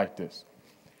think you'll like this.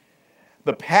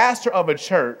 The pastor of a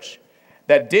church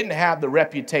that didn't have the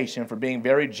reputation for being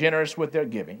very generous with their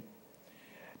giving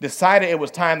decided it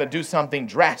was time to do something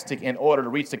drastic in order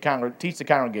to teach the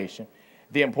congregation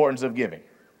the importance of giving.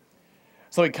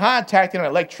 So he contacted an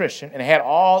electrician and had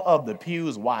all of the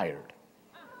pews wired.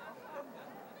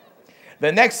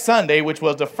 The next Sunday, which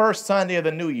was the first Sunday of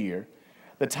the new year,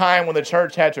 the time when the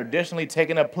church had traditionally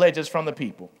taken up pledges from the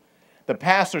people, the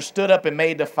pastor stood up and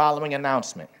made the following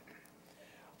announcement.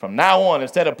 From now on,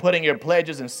 instead of putting your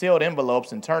pledges in sealed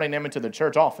envelopes and turning them into the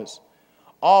church office,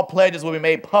 all pledges will be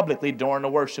made publicly during the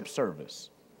worship service.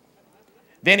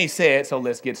 Then he said, so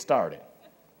let's get started.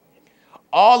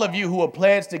 All of you who are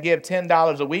pledged to give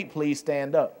 $10 a week, please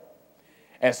stand up.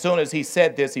 As soon as he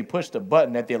said this, he pushed a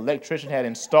button that the electrician had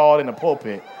installed in the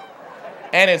pulpit,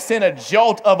 and it sent a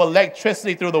jolt of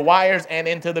electricity through the wires and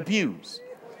into the pews.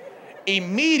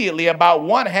 Immediately, about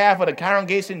one half of the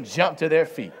congregation jumped to their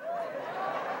feet.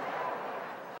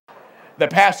 The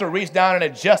pastor reached down and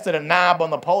adjusted a knob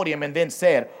on the podium and then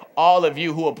said, all of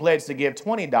you who are pledged to give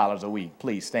 $20 a week,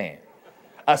 please stand.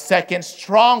 A second,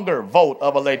 stronger vote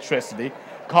of electricity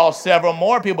caused several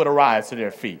more people to rise to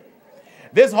their feet.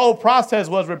 This whole process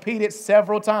was repeated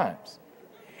several times.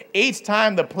 Each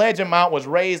time the pledge amount was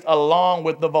raised along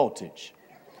with the voltage.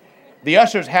 The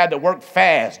ushers had to work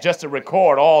fast just to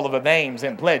record all of the names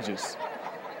and pledges.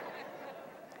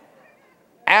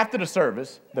 After the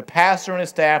service, the pastor and his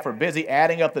staff were busy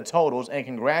adding up the totals and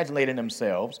congratulating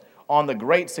themselves on the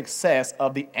great success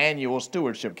of the annual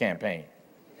stewardship campaign.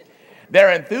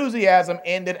 Their enthusiasm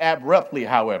ended abruptly,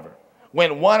 however,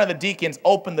 when one of the deacons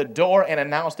opened the door and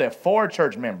announced that 4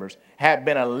 church members had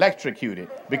been electrocuted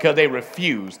because they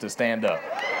refused to stand up.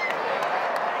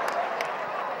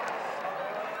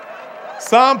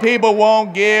 Some people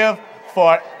won't give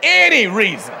for any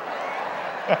reason.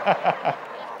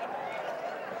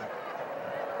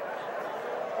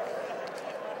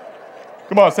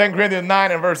 Come on, 2 Corinthians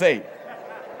 9 and verse 8.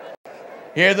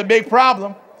 Here's a big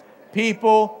problem.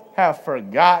 People have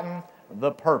forgotten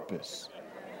the purpose.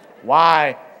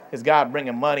 Why is God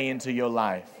bringing money into your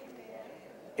life?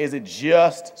 Is it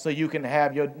just so you can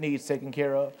have your needs taken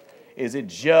care of? Is it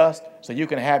just so you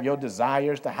can have your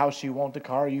desires, the house you want, the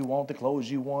car you want, the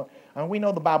clothes you want? And we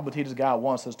know the Bible teaches God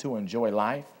wants us to enjoy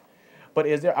life. But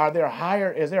is there a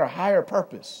higher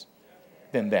purpose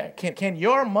than that? Can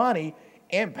your money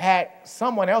impact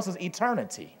someone else's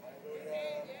eternity?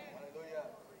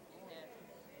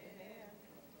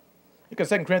 Look at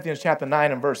 2 Corinthians chapter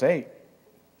 9 and verse 8.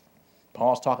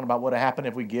 Paul's talking about what will happen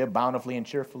if we give bountifully and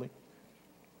cheerfully.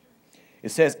 It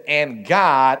says, and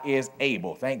God is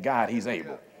able. Thank God he's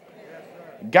able.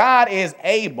 God is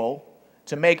able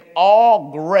to make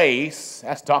all grace,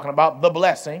 that's talking about the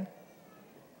blessing,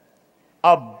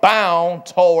 abound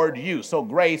toward you. So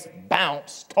grace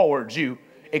bounce towards you.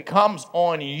 It comes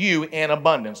on you in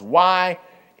abundance. Why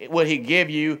would he give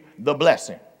you the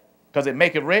blessing? Because it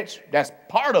make it rich? That's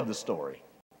part of the story.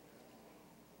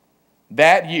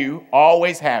 That you,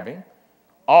 always having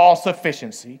all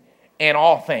sufficiency in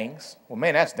all things. Well,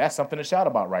 man, that's something to shout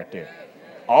about right there.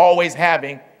 Always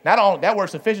having, not only, that word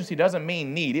sufficiency doesn't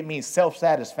mean need. It means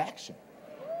self-satisfaction.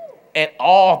 And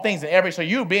all things and every, so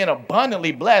you being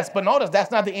abundantly blessed. But notice that's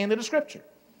not the end of the scripture.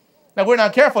 Now, we're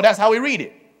not careful. That's how we read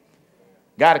it.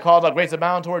 God calls our grace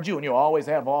abound towards you, and you'll always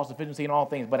have all sufficiency in all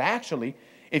things. But actually,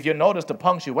 if you notice the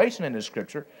punctuation in the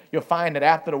scripture, you'll find that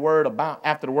after the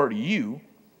word you,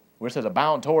 where it says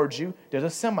abound towards you, there's a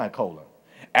semicolon.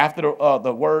 After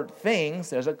the word things,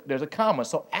 there's a comma.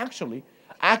 So actually,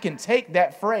 I can take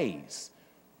that phrase,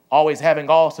 always having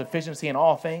all sufficiency in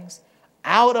all things,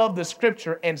 out of the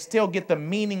scripture and still get the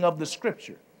meaning of the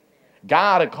scripture.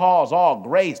 God has caused all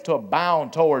grace to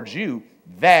abound towards you,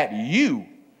 that you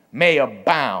may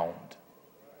abound.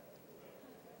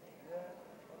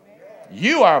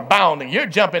 You are abounding. You're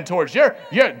jumping towards, you're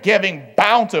giving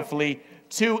bountifully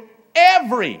to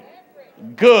every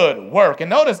good work.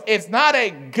 And notice, it's not a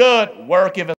good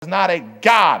work if it's not a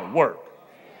God work.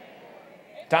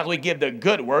 Sometimes we give the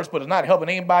good works, but it's not helping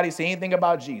anybody see anything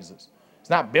about Jesus. It's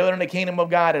not building the kingdom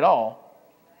of God at all.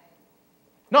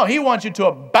 No, he wants you to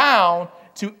abound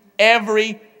to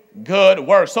every good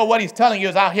work. So what he's telling you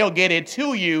is he'll get it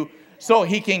to you so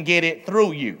he can get it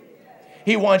through you.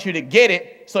 He wants you to get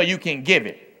it so you can give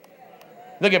it.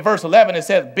 Look at verse 11. It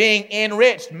says, being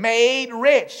enriched, made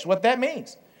rich. What that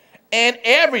means. And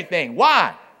everything.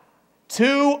 Why?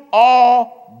 To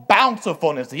all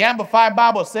bountifulness. The Amplified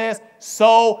Bible says,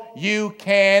 so you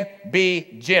can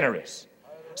be generous.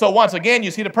 So once again,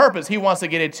 you see the purpose. He wants to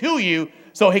get it to you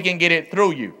so he can get it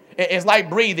through you. It's like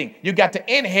breathing. You got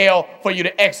to inhale for you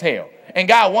to exhale. And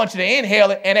God wants you to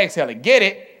inhale it and exhale it. Get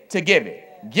it to give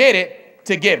it. Get it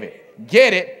to give it.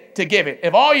 Get it to give it.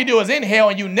 If all you do is inhale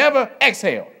and you never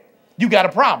exhale, you got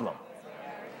a problem.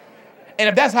 And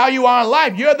if that's how you are in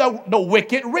life, you're the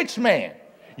wicked rich man.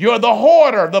 You're the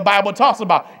hoarder, the Bible talks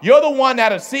about. You're the one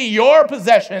that'll see your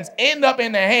possessions end up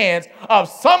in the hands of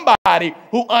somebody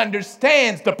who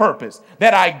understands the purpose.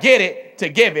 That I get it to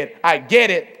give it. I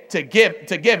get it to give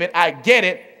it. I get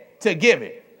it to give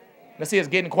it. Let's see, it's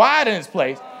getting quiet in this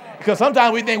place. Because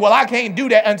sometimes we think, well, I can't do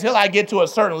that until I get to a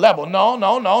certain level. No,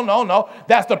 no, no, no, no.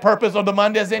 That's the purpose of the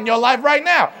money that's in your life right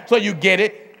now. So you get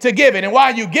it to give it. And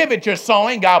while you give it, you're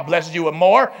sowing. God blesses you with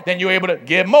more. Then you're able to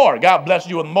give more. God blesses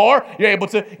you with more. You're able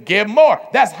to give more.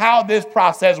 That's how this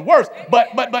process works.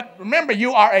 But remember,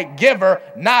 you are a giver,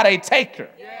 not a taker.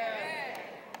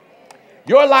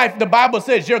 Your life, the Bible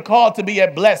says you're called to be a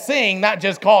blessing, not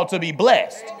just called to be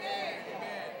blessed.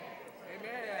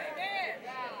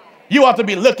 You ought to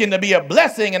be looking to be a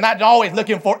blessing and not always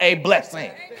looking for a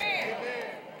blessing.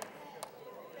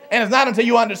 And it's not until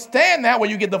you understand that where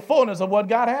you get the fullness of what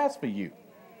God has for you.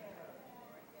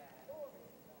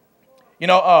 You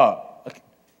know,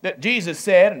 that Jesus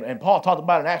said, and Paul talked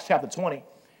about it in Acts chapter 20,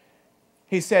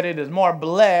 he said it is more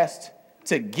blessed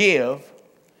to give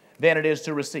than it is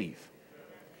to receive.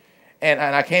 And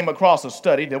I came across a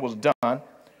study that was done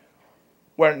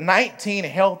where 19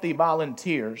 healthy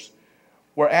volunteers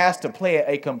were asked to play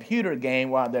a computer game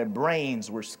while their brains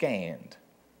were scanned.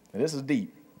 Now, this is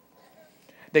deep.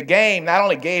 The game not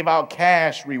only gave out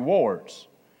cash rewards,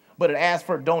 but it asked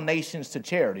for donations to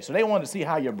charity. So they wanted to see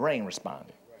how your brain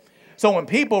responded. So when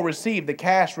people received the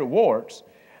cash rewards,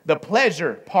 the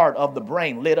pleasure part of the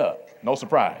brain lit up. No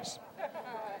surprise.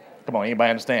 Come on, anybody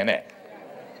understand that?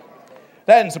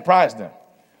 That didn't surprise them.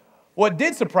 What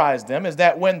did surprise them is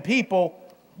that when people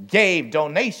gave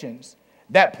donations,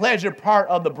 that pleasure part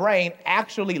of the brain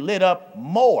actually lit up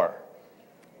more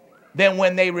than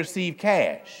when they received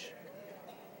cash.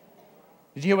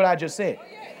 Did you hear what I just said?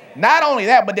 Not only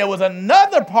that, but there was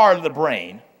another part of the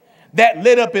brain that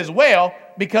lit up as well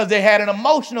because they had an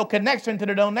emotional connection to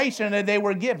the donation that they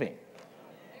were giving.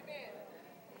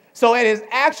 So it is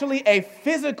actually a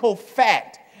physical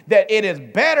fact that it is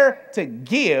better to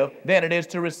give than it is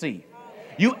to receive.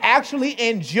 You actually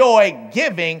enjoy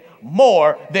giving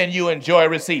more than you enjoy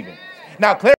receiving.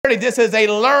 Now, clearly, this is a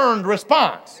learned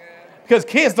response because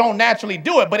kids don't naturally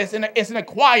do it, but it's an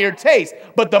acquired taste.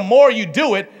 But the more you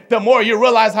do it, the more you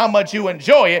realize how much you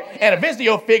enjoy it. And eventually,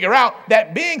 you'll figure out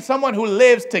that being someone who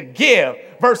lives to give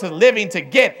versus living to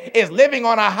get is living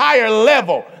on a higher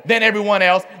level than everyone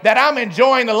else, that I'm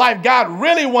enjoying the life God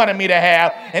really wanted me to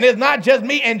have. And it's not just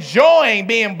me enjoying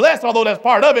being blessed, although that's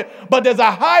part of it, but there's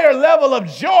a higher level of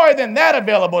joy than that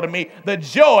available to me, the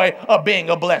joy of being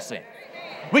a blessing.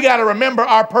 We got to remember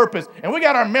our purpose, and we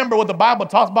got to remember what the Bible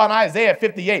talks about in Isaiah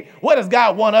 58. What does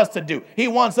God want us to do? He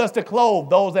wants us to clothe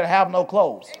those that have no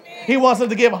clothes. He wants us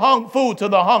to give food to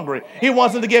the hungry. He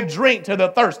wants us to give drink to the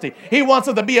thirsty. He wants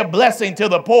us to be a blessing to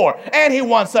the poor, and he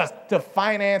wants us to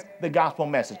finance the gospel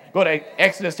message. Go to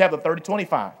Exodus chapter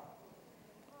 30:25.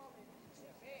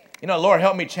 You know, Lord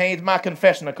helped me change my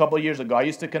confession a couple of years ago. I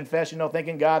used to confess,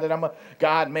 thinking God that I'm a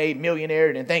God-made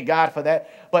millionaire, and thank God for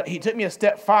that. But he took me a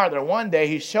step farther. One day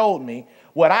he showed me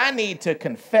what I need to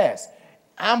confess.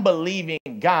 I'm believing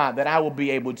God that I will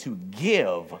be able to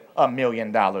give $1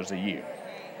 million a year.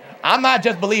 I'm not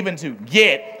just believing to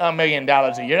get $1 million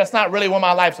a year. That's not really what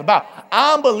my life's about.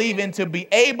 I'm believing to be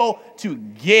able to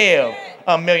give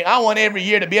 $1 million. I want every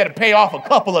year to be able to pay off a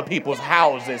couple of people's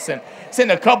houses and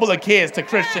send a couple of kids to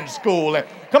Christian school. And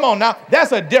come on now,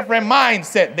 that's a different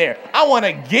mindset there. I want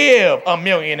to give $1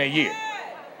 million a year.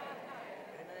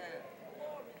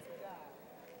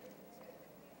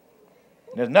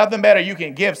 There's nothing better you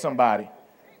can give somebody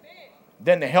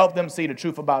than to help them see the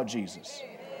truth about Jesus.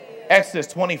 Exodus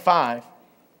 25,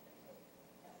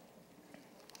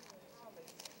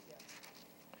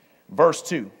 verse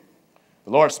 2. The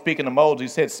Lord speaking to Moses, he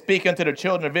said, speak unto the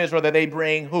children of Israel that they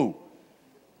bring who?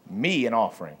 Me an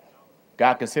offering.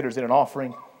 God considers it an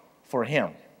offering for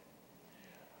him.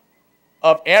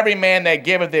 Of every man that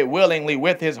giveth it willingly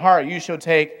with his heart, you shall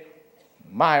take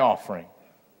my offering.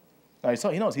 Now, so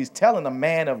he knows he's telling the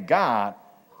man of God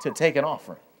to take an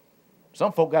offering.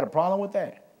 Some folk got a problem with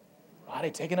that. Why are they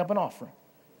taking up an offering?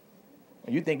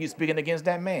 You think you're speaking against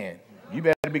that man. You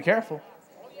better be careful.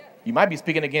 You might be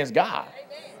speaking against God.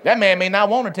 That man may not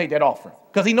want to take that offering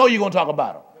because he know you're going to talk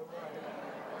about him.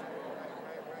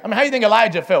 I mean, how do you think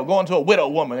Elijah felt going to a widow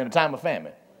woman in a time of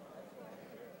famine?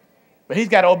 But he's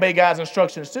got to obey God's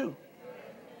instructions too.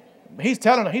 He's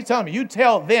telling me, you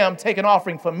tell them, take an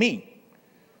offering for me.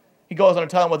 He goes on to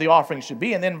tell them what the offering should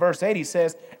be. And then verse 8, he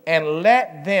says, and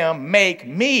let them make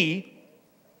me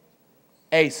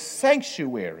a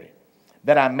sanctuary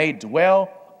that I may dwell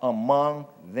among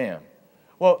them.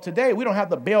 Well, today we don't have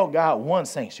to build God one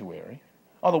sanctuary.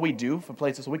 Although we do for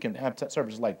places so we can have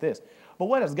services like this. But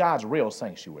what is God's real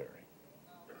sanctuary?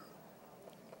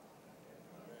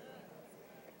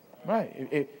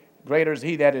 Right. Greater is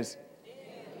he that is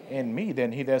in me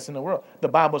than he that's in the world. The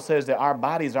Bible says that our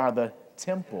bodies are the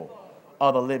temple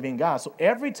of the living God. So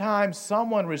every time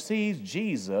someone receives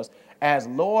Jesus as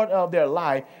Lord of their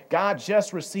life, God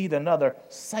just received another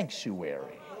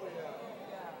sanctuary.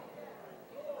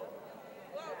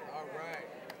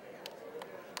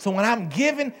 So when I'm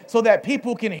giving so that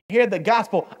people can hear the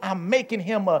gospel, I'm making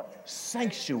him a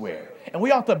sanctuary. And we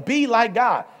ought to be like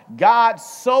God. God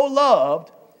so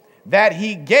loved that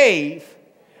he gave.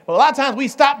 Well, a lot of times we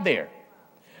stop there.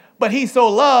 But he so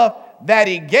loved that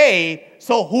he gave,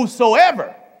 so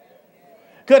whosoever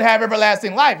could have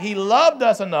everlasting life. He loved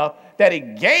us enough that he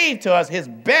gave to us his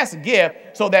best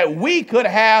gift so that we could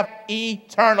have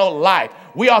eternal life.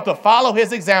 We ought to follow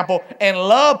his example and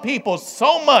love people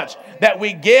so much that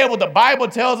we give what the Bible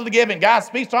tells us to give and God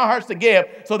speaks to our hearts to give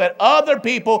so that other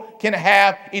people can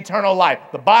have eternal life.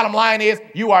 The bottom line is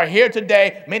you are here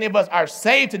today. Many of us are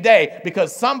saved today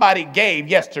because somebody gave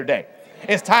yesterday.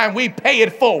 It's time we pay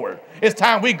it forward. It's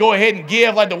time we go ahead and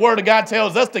give like the Word of God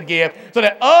tells us to give so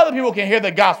that other people can hear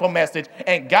the gospel message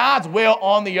and God's will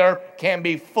on the earth can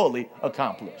be fully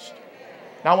accomplished.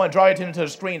 Now I want to draw your attention to the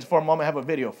screens for a moment. I have a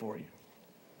video for you.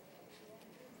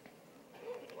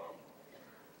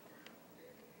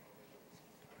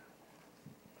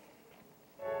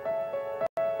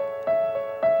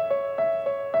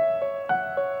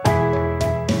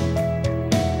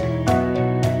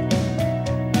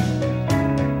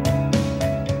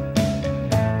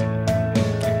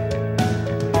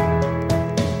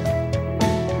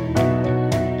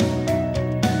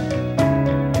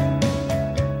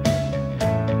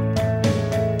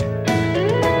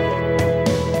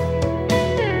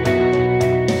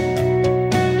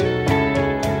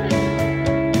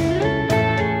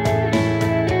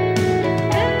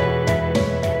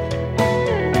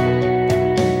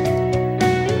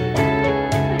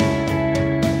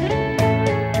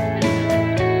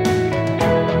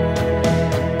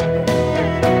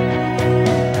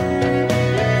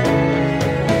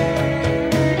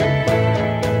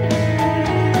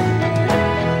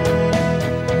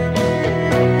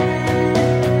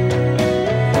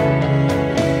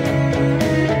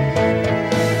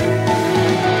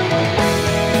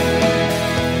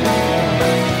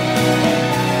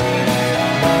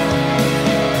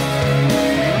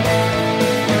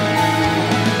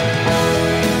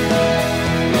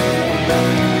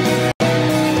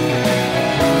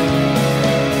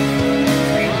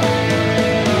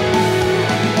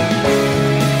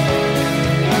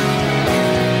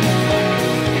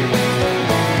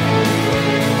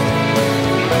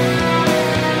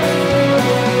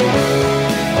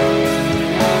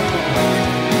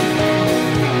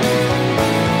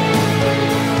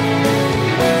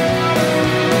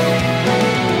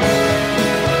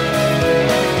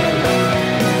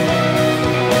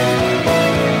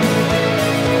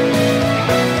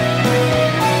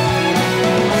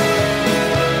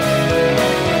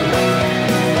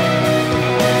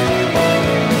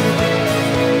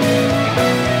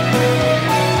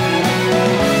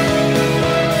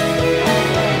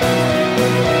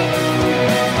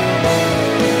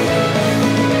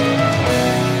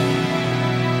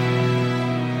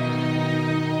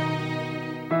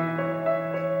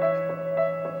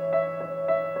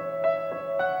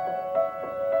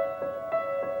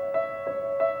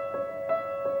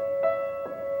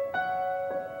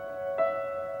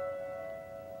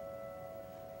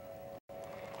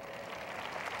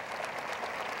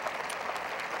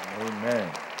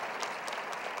 Amen.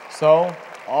 So,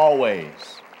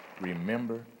 always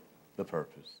remember the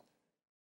purpose.